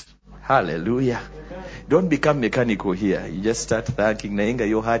heart. Hallelujah. Amen. Don't become mechanical here. You just start thanking. Nainga,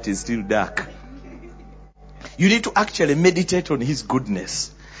 your heart is still dark. You need to actually meditate on his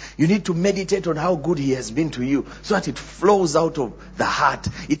goodness. You need to meditate on how good he has been to you so that it flows out of the heart.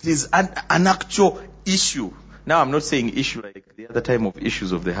 It is an actual issue. Now, I'm not saying issue like the other time of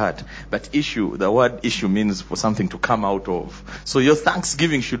issues of the heart, but issue, the word issue means for something to come out of. So your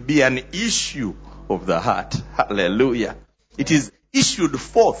thanksgiving should be an issue of the heart. Hallelujah. It is issued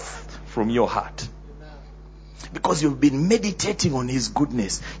forth from your heart. Because you've been meditating on his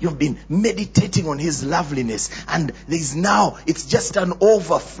goodness. You've been meditating on his loveliness. And there's now, it's just an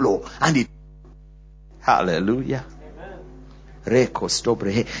overflow. And it, hallelujah.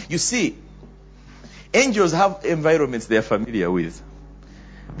 Amen. You see, angels have environments they are familiar with.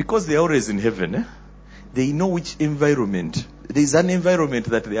 Because they are always in heaven, they know which environment. There's an environment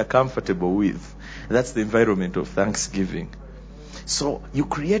that they are comfortable with. That's the environment of thanksgiving. So you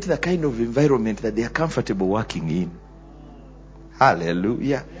create the kind of environment that they are comfortable working in.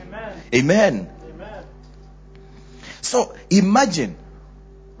 Hallelujah. Amen. Amen. Amen. So imagine,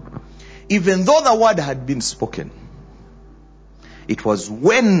 even though the word had been spoken, it was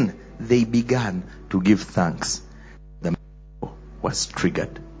when they began to give thanks, the miracle was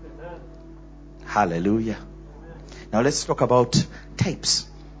triggered. Amen. Hallelujah. Amen. Now let's talk about types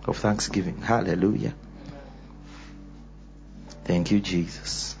of thanksgiving. Hallelujah. Thank you,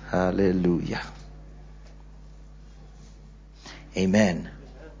 Jesus. Hallelujah. Amen.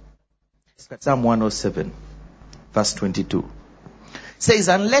 Psalm 107, verse 22. Says,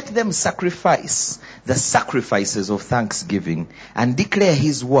 and let them sacrifice the sacrifices of thanksgiving and declare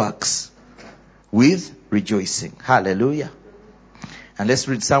his works with rejoicing. Hallelujah. And let's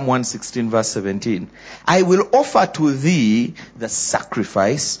read Psalm 116, verse 17. I will offer to thee the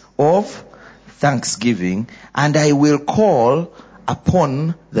sacrifice of thanksgiving, and I will call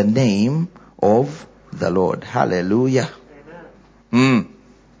upon the name of the Lord. Hallelujah. Amos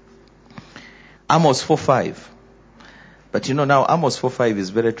 4:5. But now Amos 4:5 is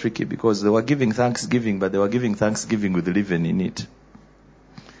very tricky because they were giving thanksgiving, but they were giving thanksgiving with leaven in it.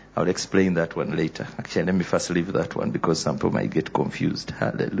 I'll explain that one later. Actually, let me first leave that one because some people might get confused.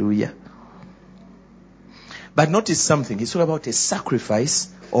 Hallelujah. But notice something. It's all about a sacrifice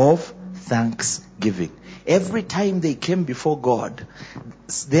of thanksgiving. Every time they came before God,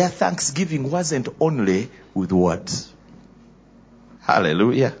 their thanksgiving wasn't only with words.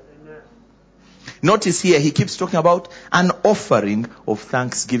 Hallelujah. Amen. Notice here, he keeps talking about an offering of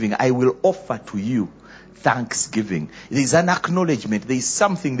thanksgiving. I will offer to you thanksgiving. There's an acknowledgement. There's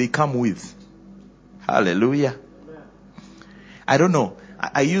something they come with. Hallelujah. Amen. I don't know.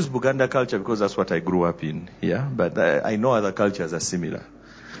 I use Buganda culture because that's what I grew up in. Yeah, but I know other cultures are similar.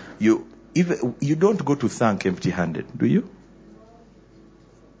 You don't go to thank empty-handed, do you?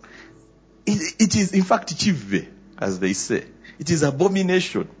 It is, in fact, chive, as they say. It is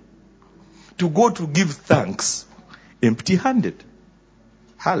abomination to go to give thanks empty-handed.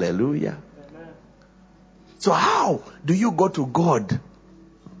 Hallelujah. Amen. So how do you go to God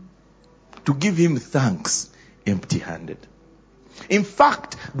to give him thanks empty-handed? In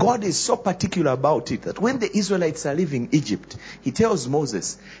fact, God is so particular about it that when the Israelites are leaving Egypt, he tells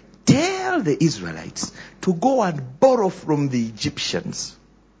Moses, tell the Israelites to go and borrow from the Egyptians.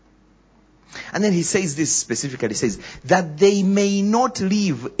 And then he says this specifically, he says, that they may not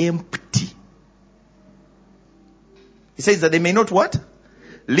leave empty. He says that they may not what?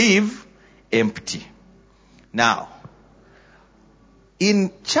 Leave empty. Now,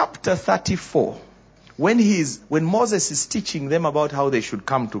 in chapter 34, when Moses is teaching them about how they should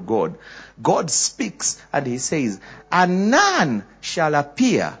come to God, God speaks and he says, and none shall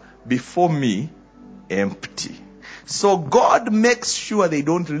appear before me empty. So God makes sure they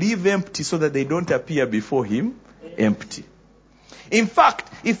don't leave empty so that they don't appear before him empty. In fact,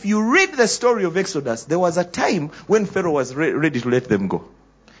 if you read the story of Exodus, there was a time when Pharaoh was ready to let them go.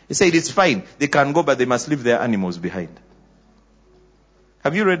 He said, it's fine, they can go, but they must leave their animals behind.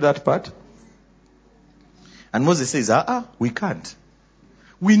 Have you read that part? And Moses says, we can't.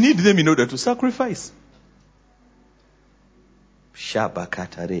 We need them in order to sacrifice.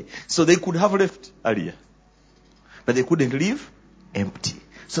 So they could have left earlier. But they couldn't leave empty.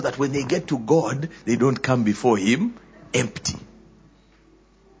 So that when they get to God, they don't come before him empty.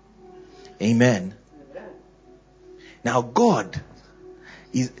 Amen. Now God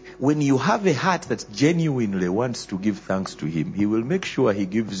is, when you have a heart that genuinely wants to give thanks to him, he will make sure he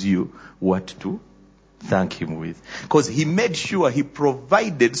gives you what to thank him with. Because he made sure he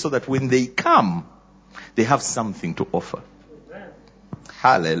provided so that when they come, they have something to offer. Amen.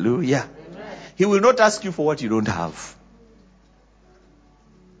 Hallelujah. Amen. He will not ask you for what you don't have.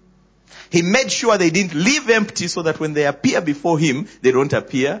 He made sure they didn't leave empty so that when they appear before him, they don't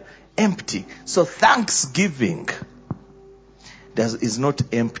appear empty. So thanksgiving is not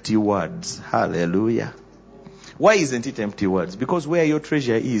empty words. Hallelujah. Why isn't it empty words? Because where your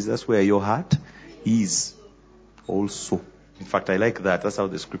treasure is, that's where your heart is also. In fact, I like that. That's how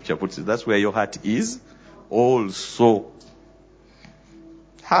the scripture puts it. That's where your heart is also.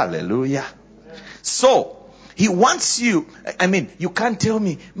 Hallelujah. So, he wants you, you can't tell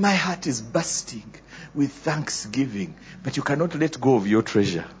me my heart is bursting with thanksgiving, but you cannot let go of your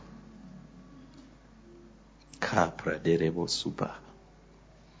treasure.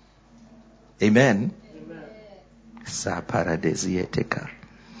 Amen.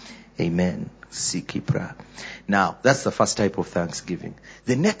 Amen. Sikipra. Now, that's the first type of thanksgiving.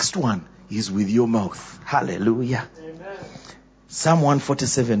 The next one is with your mouth. Hallelujah. Amen. Psalm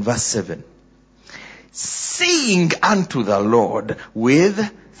 147 verse 7. Sing unto the Lord with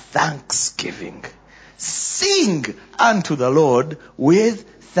thanksgiving. Sing unto the Lord with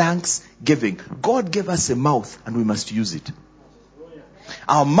thanksgiving. God gave us a mouth and we must use it.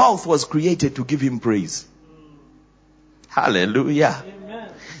 Our mouth was created to give him praise. Hallelujah.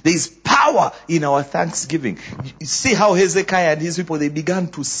 Amen. There is power in our thanksgiving. You see how Hezekiah and his people, they began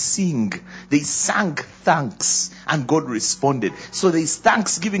to sing. They sang thanks and God responded. So there is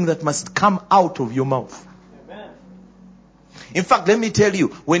thanksgiving that must come out of your mouth. Amen. In fact, let me tell you,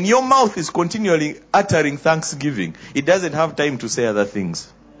 when your mouth is continually uttering thanksgiving, it doesn't have time to say other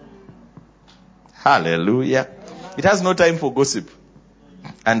things. Hallelujah. Amen. It has no time for gossip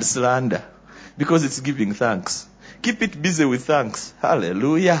and slander because it's giving thanks. Keep it busy with thanks.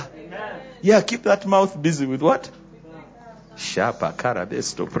 Hallelujah. Amen. Yeah, keep that mouth busy with what? Shapa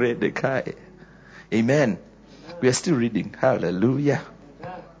karabesto predekai. Amen. We are still reading. Hallelujah.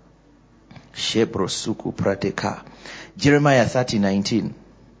 Shebro suku prateka. Jeremiah 30:19.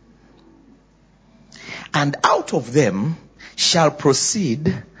 And out of them shall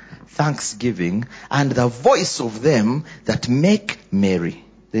proceed thanksgiving and the voice of them that make merry.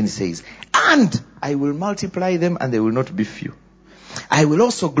 Then he says, and I will multiply them and they will not be few. I will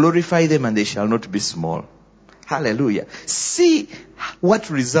also glorify them and they shall not be small. Hallelujah. See what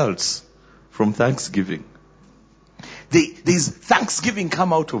results from thanksgiving. There's thanksgiving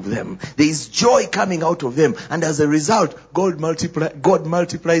come out of them. There is joy coming out of them. And as a result, God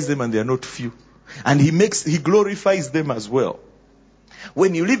multiplies them and they are not few. And He glorifies them as well.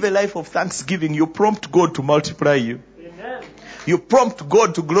 When you live a life of thanksgiving, you prompt God to multiply you. Amen. You prompt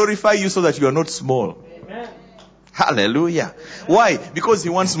God to glorify you so that you are not small. Amen. Hallelujah. Why? Because He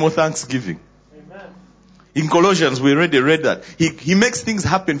wants more thanksgiving. Amen. In Colossians, we already read that. He makes things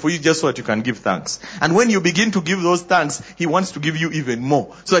happen for you just so that you can give thanks. And when you begin to give those thanks, He wants to give you even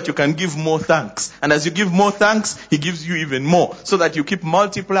more so that you can give more thanks. And as you give more thanks, He gives you even more so that you keep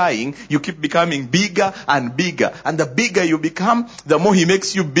multiplying, you keep becoming bigger and bigger. And the bigger you become, the more He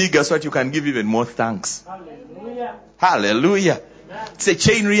makes you bigger so that you can give even more thanks. Hallelujah. Hallelujah. Amen. It's a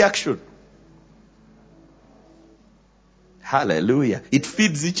chain reaction. Hallelujah. It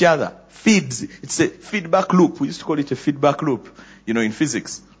feeds each other. Feeds. It's a feedback loop. We used to call it a feedback loop, in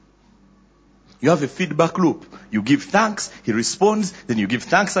physics. You have a feedback loop. You give thanks, He responds, then you give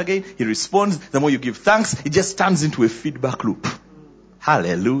thanks again, He responds. The more you give thanks, it just turns into a feedback loop.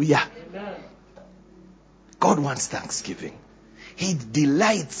 Hallelujah. Amen. God wants thanksgiving. He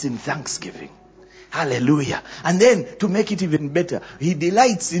delights in thanksgiving. Hallelujah. And then, to make it even better, He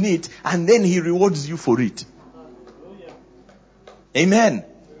delights in it and then He rewards you for it. Hallelujah. Amen.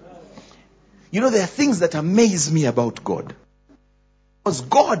 There are things that amaze me about God. Because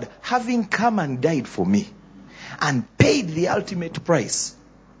God, having come and died for me and paid the ultimate price,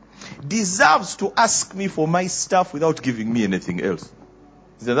 deserves to ask me for my stuff without giving me anything else.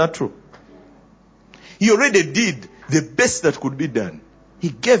 Isn't that true? He already did the best that could be done. He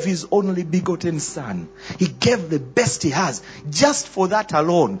gave His only begotten Son. He gave the best He has. Just for that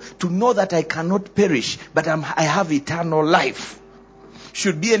alone, to know that I cannot perish, but I have eternal life,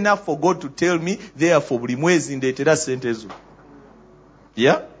 should be enough for God to tell me, therefore, buli mwezi ndeetera sente zo.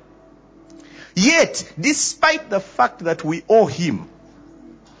 Yeah? Yet, despite the fact that we owe Him,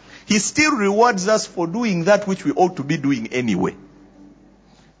 He still rewards us for doing that which we ought to be doing anyway.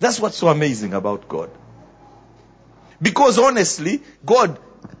 That's what's so amazing about God. Because honestly, God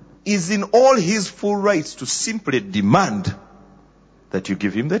is in all His full rights to simply demand that you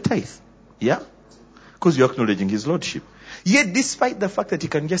give Him the tithe. Yeah? Because you're acknowledging His Lordship. Yet, despite the fact that He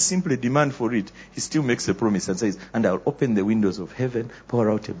can just simply demand for it, He still makes a promise and says, and I'll open the windows of heaven,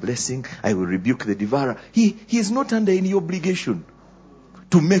 pour out a blessing, I will rebuke the devourer. He is not under any obligation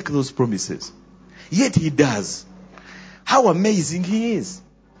to make those promises. Yet He does. How amazing He is.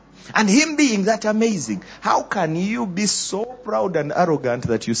 And Him being that amazing, how can you be so proud and arrogant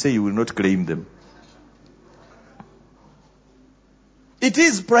that you say you will not claim them? It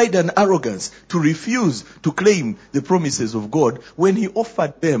is pride and arrogance to refuse to claim the promises of God when He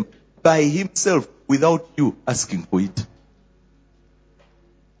offered them by Himself without you asking for it.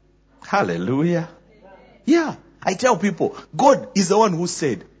 Hallelujah. Yeah. I tell people, God is the one who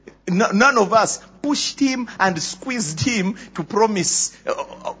said. None of us pushed Him and squeezed Him to promise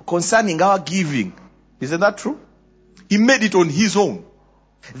concerning our giving. Isn't that true? He made it on His own.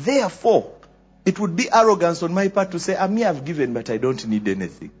 Therefore, it would be arrogance on my part to say, I may have given, but I don't need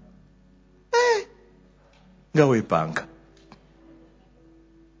anything. Gawe panga.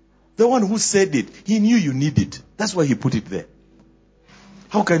 The one who said it, He knew you need it. That's why He put it there.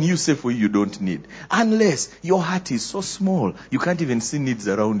 How can you say for you don't need? Unless your heart is so small, you can't even see needs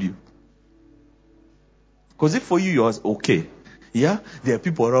around you. Because if for you you're okay, yeah, there are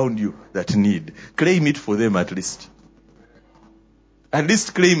people around you that need. Claim it for them at least. At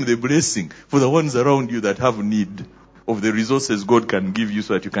least claim the blessing for the ones around you that have need of the resources God can give you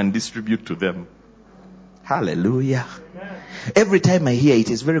so that you can distribute to them. Hallelujah. Amen. Every time I hear it,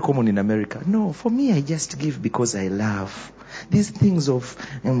 it's very common in America. No, for me, I just give because I love. These things of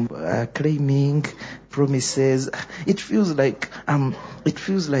claiming promises, it feels like, I'm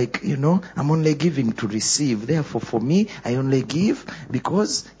only giving to receive. Therefore, for me, I only give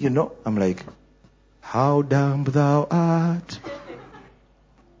because, I'm like, how dumb thou art.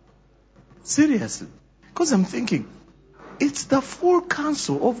 Seriously. Because I'm thinking, it's the full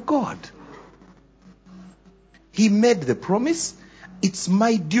counsel of God. He made the promise. It's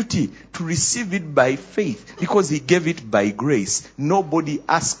my duty to receive it by faith because He gave it by grace. Nobody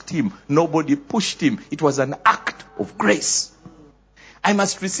asked Him. Nobody pushed Him. It was an act of grace. I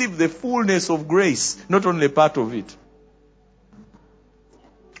must receive the fullness of grace, not only part of it.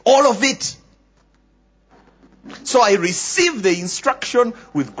 All of it. So I receive the instruction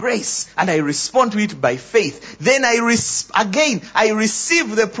with grace and I respond to it by faith. Then I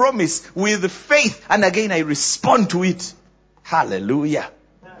receive the promise with faith and again I respond to it. Hallelujah.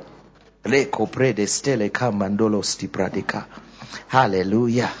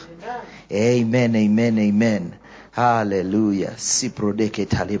 Hallelujah. Amen, amen, amen. Hallelujah.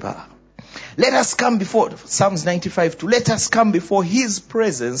 Let us come before Psalms 95:2. Let us come before his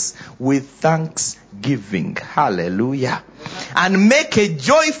presence with thanksgiving. Hallelujah. And make a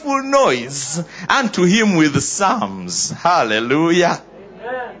joyful noise unto him with psalms. Hallelujah.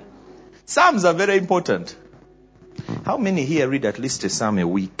 Amen. Psalms are very important. How many here read at least a psalm a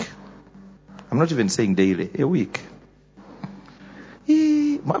week? I'm not even saying daily. A week.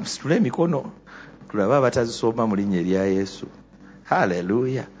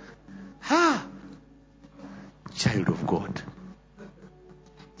 Hallelujah. Child of God.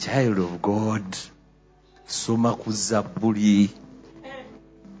 Child of God. Soma kuzaburi.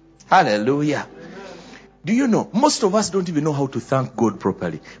 Hallelujah. Do you know, most of us don't even know how to thank God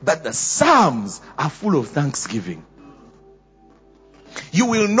properly. But the Psalms are full of thanksgiving. You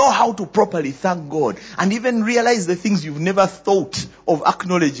will know how to properly thank God and even realize the things you've never thought of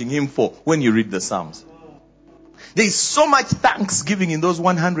acknowledging him for when you read the Psalms. There is so much thanksgiving in those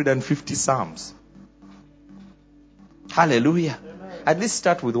 150 Psalms. Hallelujah. Amen. At least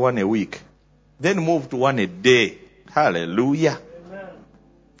start with one a week. Then move to one a day. Hallelujah. Amen.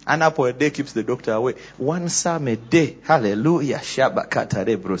 An apple a day keeps the doctor away. One psalm a day. Hallelujah.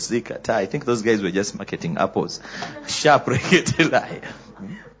 Shabakatare brosikata. I think those guys were just marketing apples. Shapreketelai.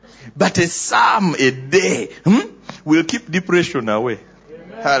 But a psalm a day will keep depression away.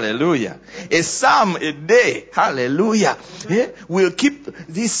 Hallelujah. A psalm a day, hallelujah, will keep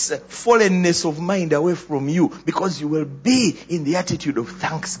this fallenness of mind away from you because you will be in the attitude of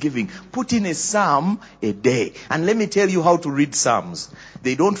thanksgiving. Put in a psalm a day. And let me tell you how to read psalms.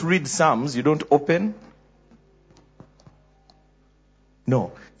 They don't read psalms, you don't open.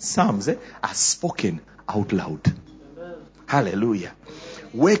 No, psalms are spoken out loud. Amen. Hallelujah.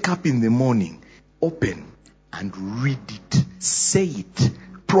 Wake up in the morning, open and read it. Say it.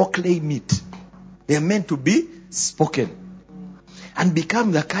 Proclaim it. They are meant to be spoken. And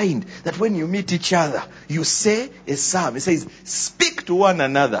become the kind that when you meet each other, you say a psalm. It says, speak to one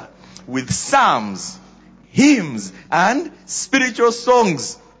another with psalms, hymns, and spiritual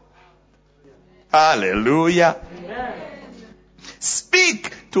songs. Hallelujah. Amen.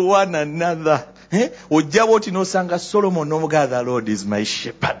 Speak to one another. Ojja no sanga Solomon nomuga, the Lord is my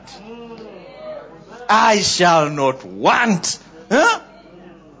shepherd. I shall not want.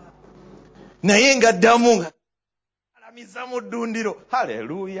 Naye nga ddamu nga alamiza mu ddundiro.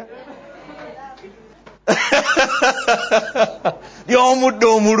 Hallelujah.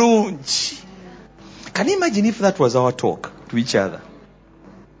 Y'omuddo omulungi. Can you imagine if that was our talk to each other?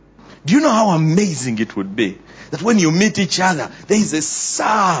 Do you know how amazing it would be that when you meet each other, there is a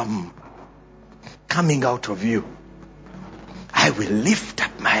psalm coming out of you? I will lift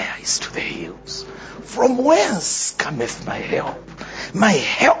up my eyes to the hills. From whence cometh my help? My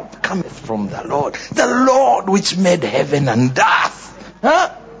help cometh from the Lord which made heaven and earth.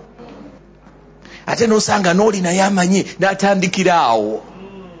 Ate nosanga n'oli naye amanyi n'atandikira awo.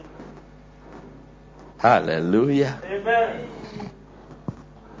 Hallelujah. Amen.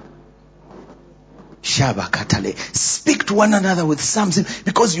 Shabakatale. Speak to one another with psalms,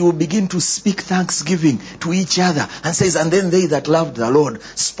 because you will begin to speak thanksgiving to each other. And says, and then they that loved the Lord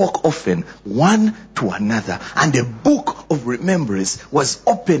spoke often one to another, and a book of remembrance was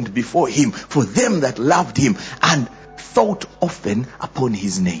opened before him for them that loved him and thought often upon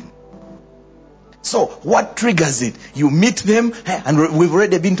his name. So what triggers it? You meet them, and we've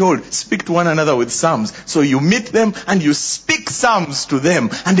already been told, speak to one another with psalms. So you meet them and you speak psalms to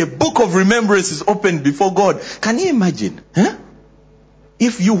them, and a book of remembrance is opened before God. Can you imagine?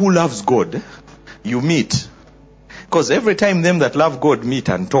 If you who loves God, you meet. Because every time them that love God meet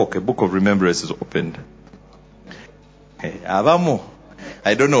and talk, a book of remembrance is opened. Avamo,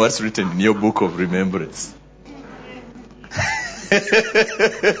 I don't know what's written in your book of remembrance.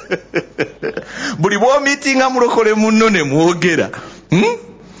 Buli bw'omiitinga mulokole munno ne mwogera.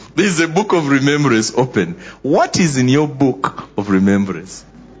 There is a book of remembrance open. What is in your book of remembrance?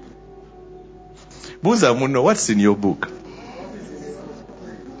 Buuza munno, what's in your book?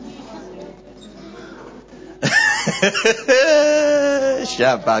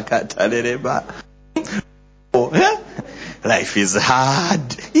 Shabakataleleba. Life is hard.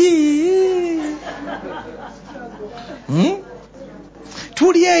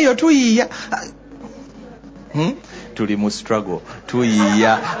 Tuli eyo tuyiya. tuli mu struggle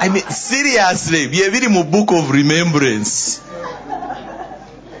tuyiya. I mean seriously bye biri mu book of remembrance.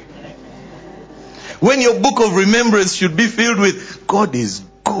 When your book of remembrance should be filled with God is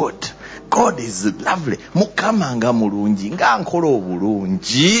good, God is lovely, Mukama nga mulungi, nga nkola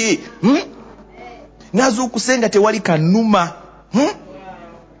obulungi, nazukusenga tewali kanuma,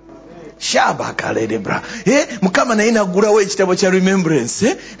 shaba kaledebra, Mukama naye nagulawo ekitabo kya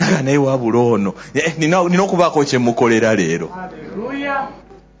remembrance, naga naye wabula ono, nina okubaako kye mukolera leero. Hallelujah.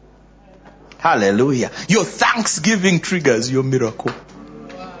 Hallelujah. Your thanksgiving triggers your miracle.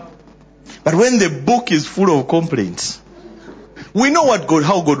 But when the book is full of complaints, we know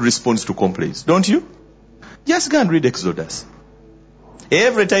how God responds to complaints, don't you? Just go and read Exodus.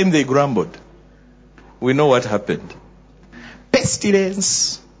 Every time they grumbled, we know what happened.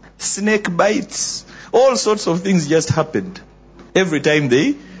 Pestilence, snake bites, all sorts of things just happened every time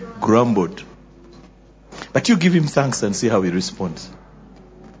they grumbled. But you give him thanks and see how he responds.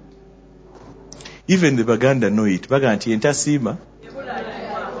 Even the Baganda know it. Baganti entasima.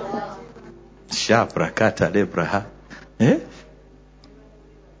 Shaprakata lebraha.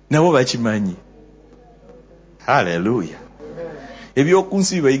 Nabo bakimanyi. Hallelujah.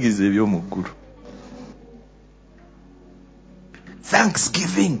 Ebyokunsi bayigize ebyomuggulu.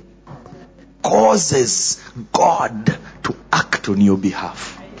 Thanksgiving causes God to act on your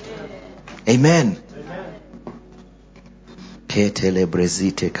behalf. Amen.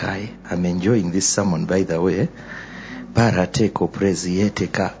 I'm enjoying this sermon, by the way. Parateko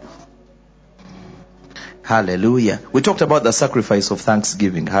prezieteka. Hallelujah. We talked about the sacrifice of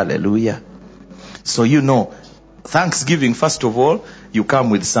thanksgiving. Hallelujah. So you know, thanksgiving, first of all, you come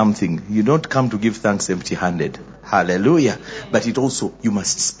with something. You don't come to give thanks empty-handed. Hallelujah. But it also, you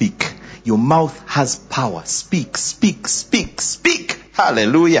must speak. Your mouth has power. Speak, speak, speak, speak.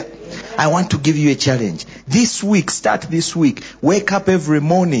 Hallelujah. I want to give you a challenge. This week, start this week. Wake up every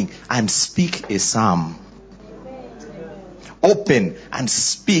morning and speak a psalm. Open and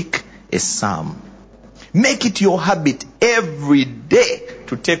speak a psalm. Make it your habit every day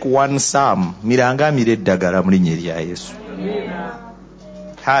to take one psalm. Miranga mire dagara mulinye lya Yesu.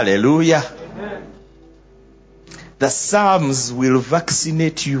 Hallelujah. The psalms will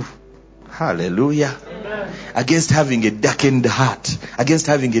vaccinate you. Hallelujah. Against having a darkened heart, against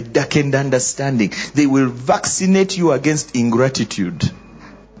having a darkened understanding. They will vaccinate you against ingratitude.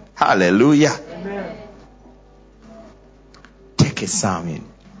 Hallelujah. Take a psalm in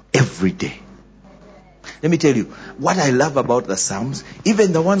every day. Let me tell you, what I love about the Psalms,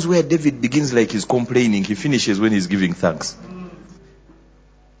 even the ones where David begins like he's complaining, he finishes when he's giving thanks.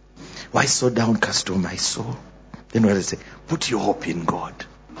 Why so downcast, O my soul? Then what does it say? Put your hope in God.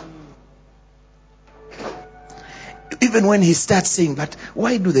 Even when he starts saying, but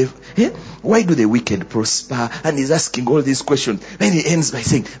why do the wicked prosper? And he's asking all these questions. Then he ends by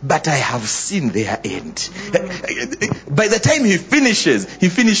saying, but I have seen their end. By the time he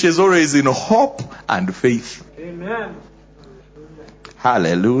finishes always in hope and faith. Amen.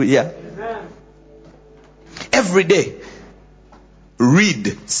 Hallelujah. Amen. Every day,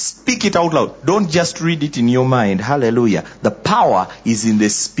 read, speak it out loud. Don't just read it in your mind. Hallelujah. The power is in the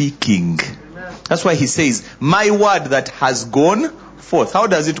speaking. That's why he says, my word that has gone forth. How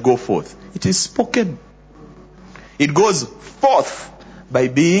does it go forth? It is spoken. It goes forth by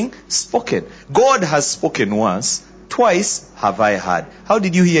being spoken. God has spoken once. Twice have I heard. How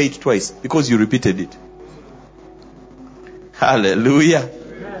did you hear it twice? Because you repeated it. Hallelujah.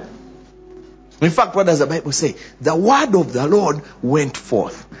 In fact, what does the Bible say? The word of the Lord went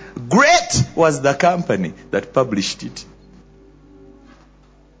forth. Great was the company that published it.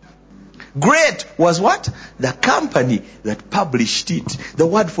 Great was what? The company that published it. The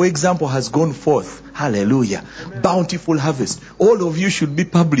word, for example, has gone forth. Hallelujah. Amen. Bountiful harvest. All of you should be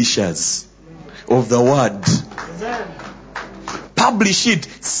publishers of the word. Amen. Publish it.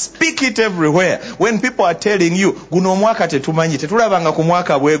 Speak it everywhere. When people are telling you, guno mwaka tetumanyi, tetulabanga ku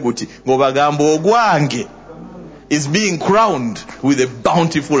mwaka bweguti, ngobagamba ogwange is being crowned with a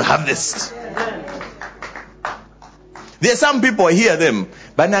bountiful harvest. There are some people, I hear them,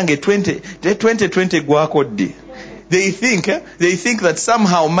 banange 2020 gwakodde. They think that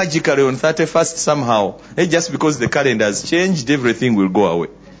somehow magically on 31st somehow, just because the calendar has changed, everything will go away.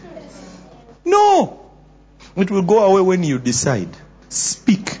 No. It will go away when you decide.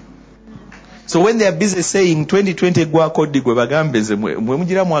 Speak. So when they are busy saying 2020 gwakodde gwe bagambe nze mwe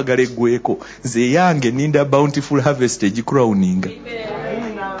mugira mwagala eggweko, nze yange ninda bountiful harvest egicrowning.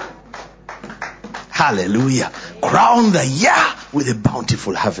 Hallelujah. Crown the year with a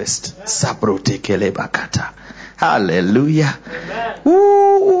bountiful harvest. Sabrotekele bakata. Hallelujah.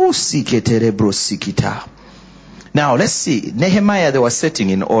 Ooh, siketerebro sikita. Now, let's see. Nehemiah, they were setting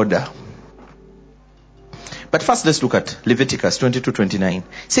in order. But first, let's look at Leviticus 22:29.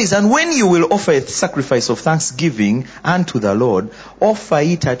 It says, and when you will offer a sacrifice of thanksgiving unto the Lord, offer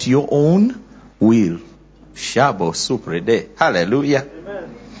it at your own will. Shabo suprede. Hallelujah.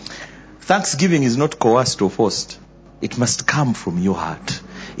 Amen. Thanksgiving is not coerced or forced. It must come from your heart.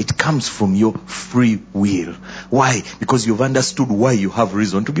 It comes from your free will. Why? Because you've understood why you have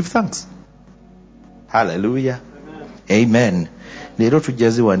reason to give thanks. Hallelujah. Amen. Lero tujja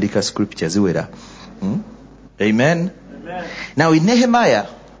ziwandika scripture ziwera. Amen. Amen. Now in Nehemiah,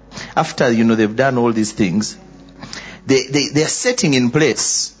 after they've done all these things, they are setting in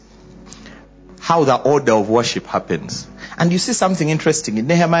place how the order of worship happens. And you see something interesting in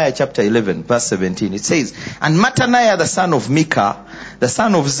Nehemiah chapter 11 verse 17. It says, and Mattaniah the son of Micah, the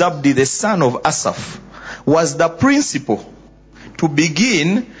son of Zabdi, the son of Asaph, was the principal to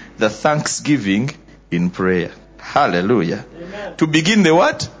begin the thanksgiving in prayer. Hallelujah. Amen. To begin the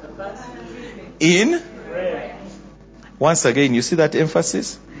what? In Prayer. Once again, you see that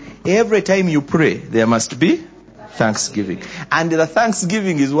emphasis? Every time you pray, there must be thanksgiving. And the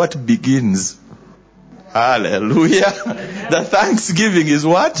thanksgiving is what begins. Hallelujah. The thanksgiving is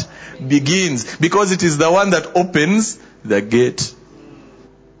what begins. Because it is the one that opens the gate.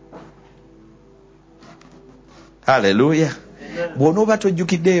 Hallelujah. Bw'onooba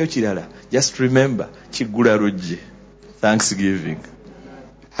tojjukiddeeyo kirala, just remember, kiggula luggi. Thanksgiving.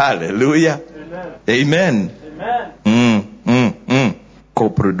 Hallelujah. Amen. Amen.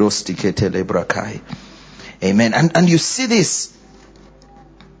 Amen. And you see this.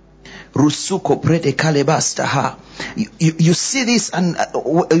 Rusuko prede kalebastaha. You see this, and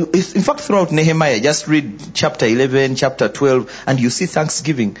in fact throughout Nehemiah, just read chapter 11, chapter 12, and you see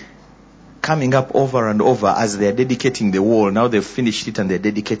thanksgiving coming up over and over as they're dedicating the wall. Now they've finished it and they're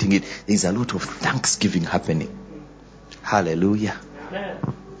dedicating it. There's a lot of thanksgiving happening. Hallelujah. Amen.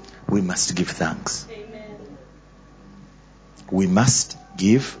 We must give thanks. Amen. We must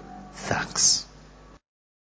give thanks.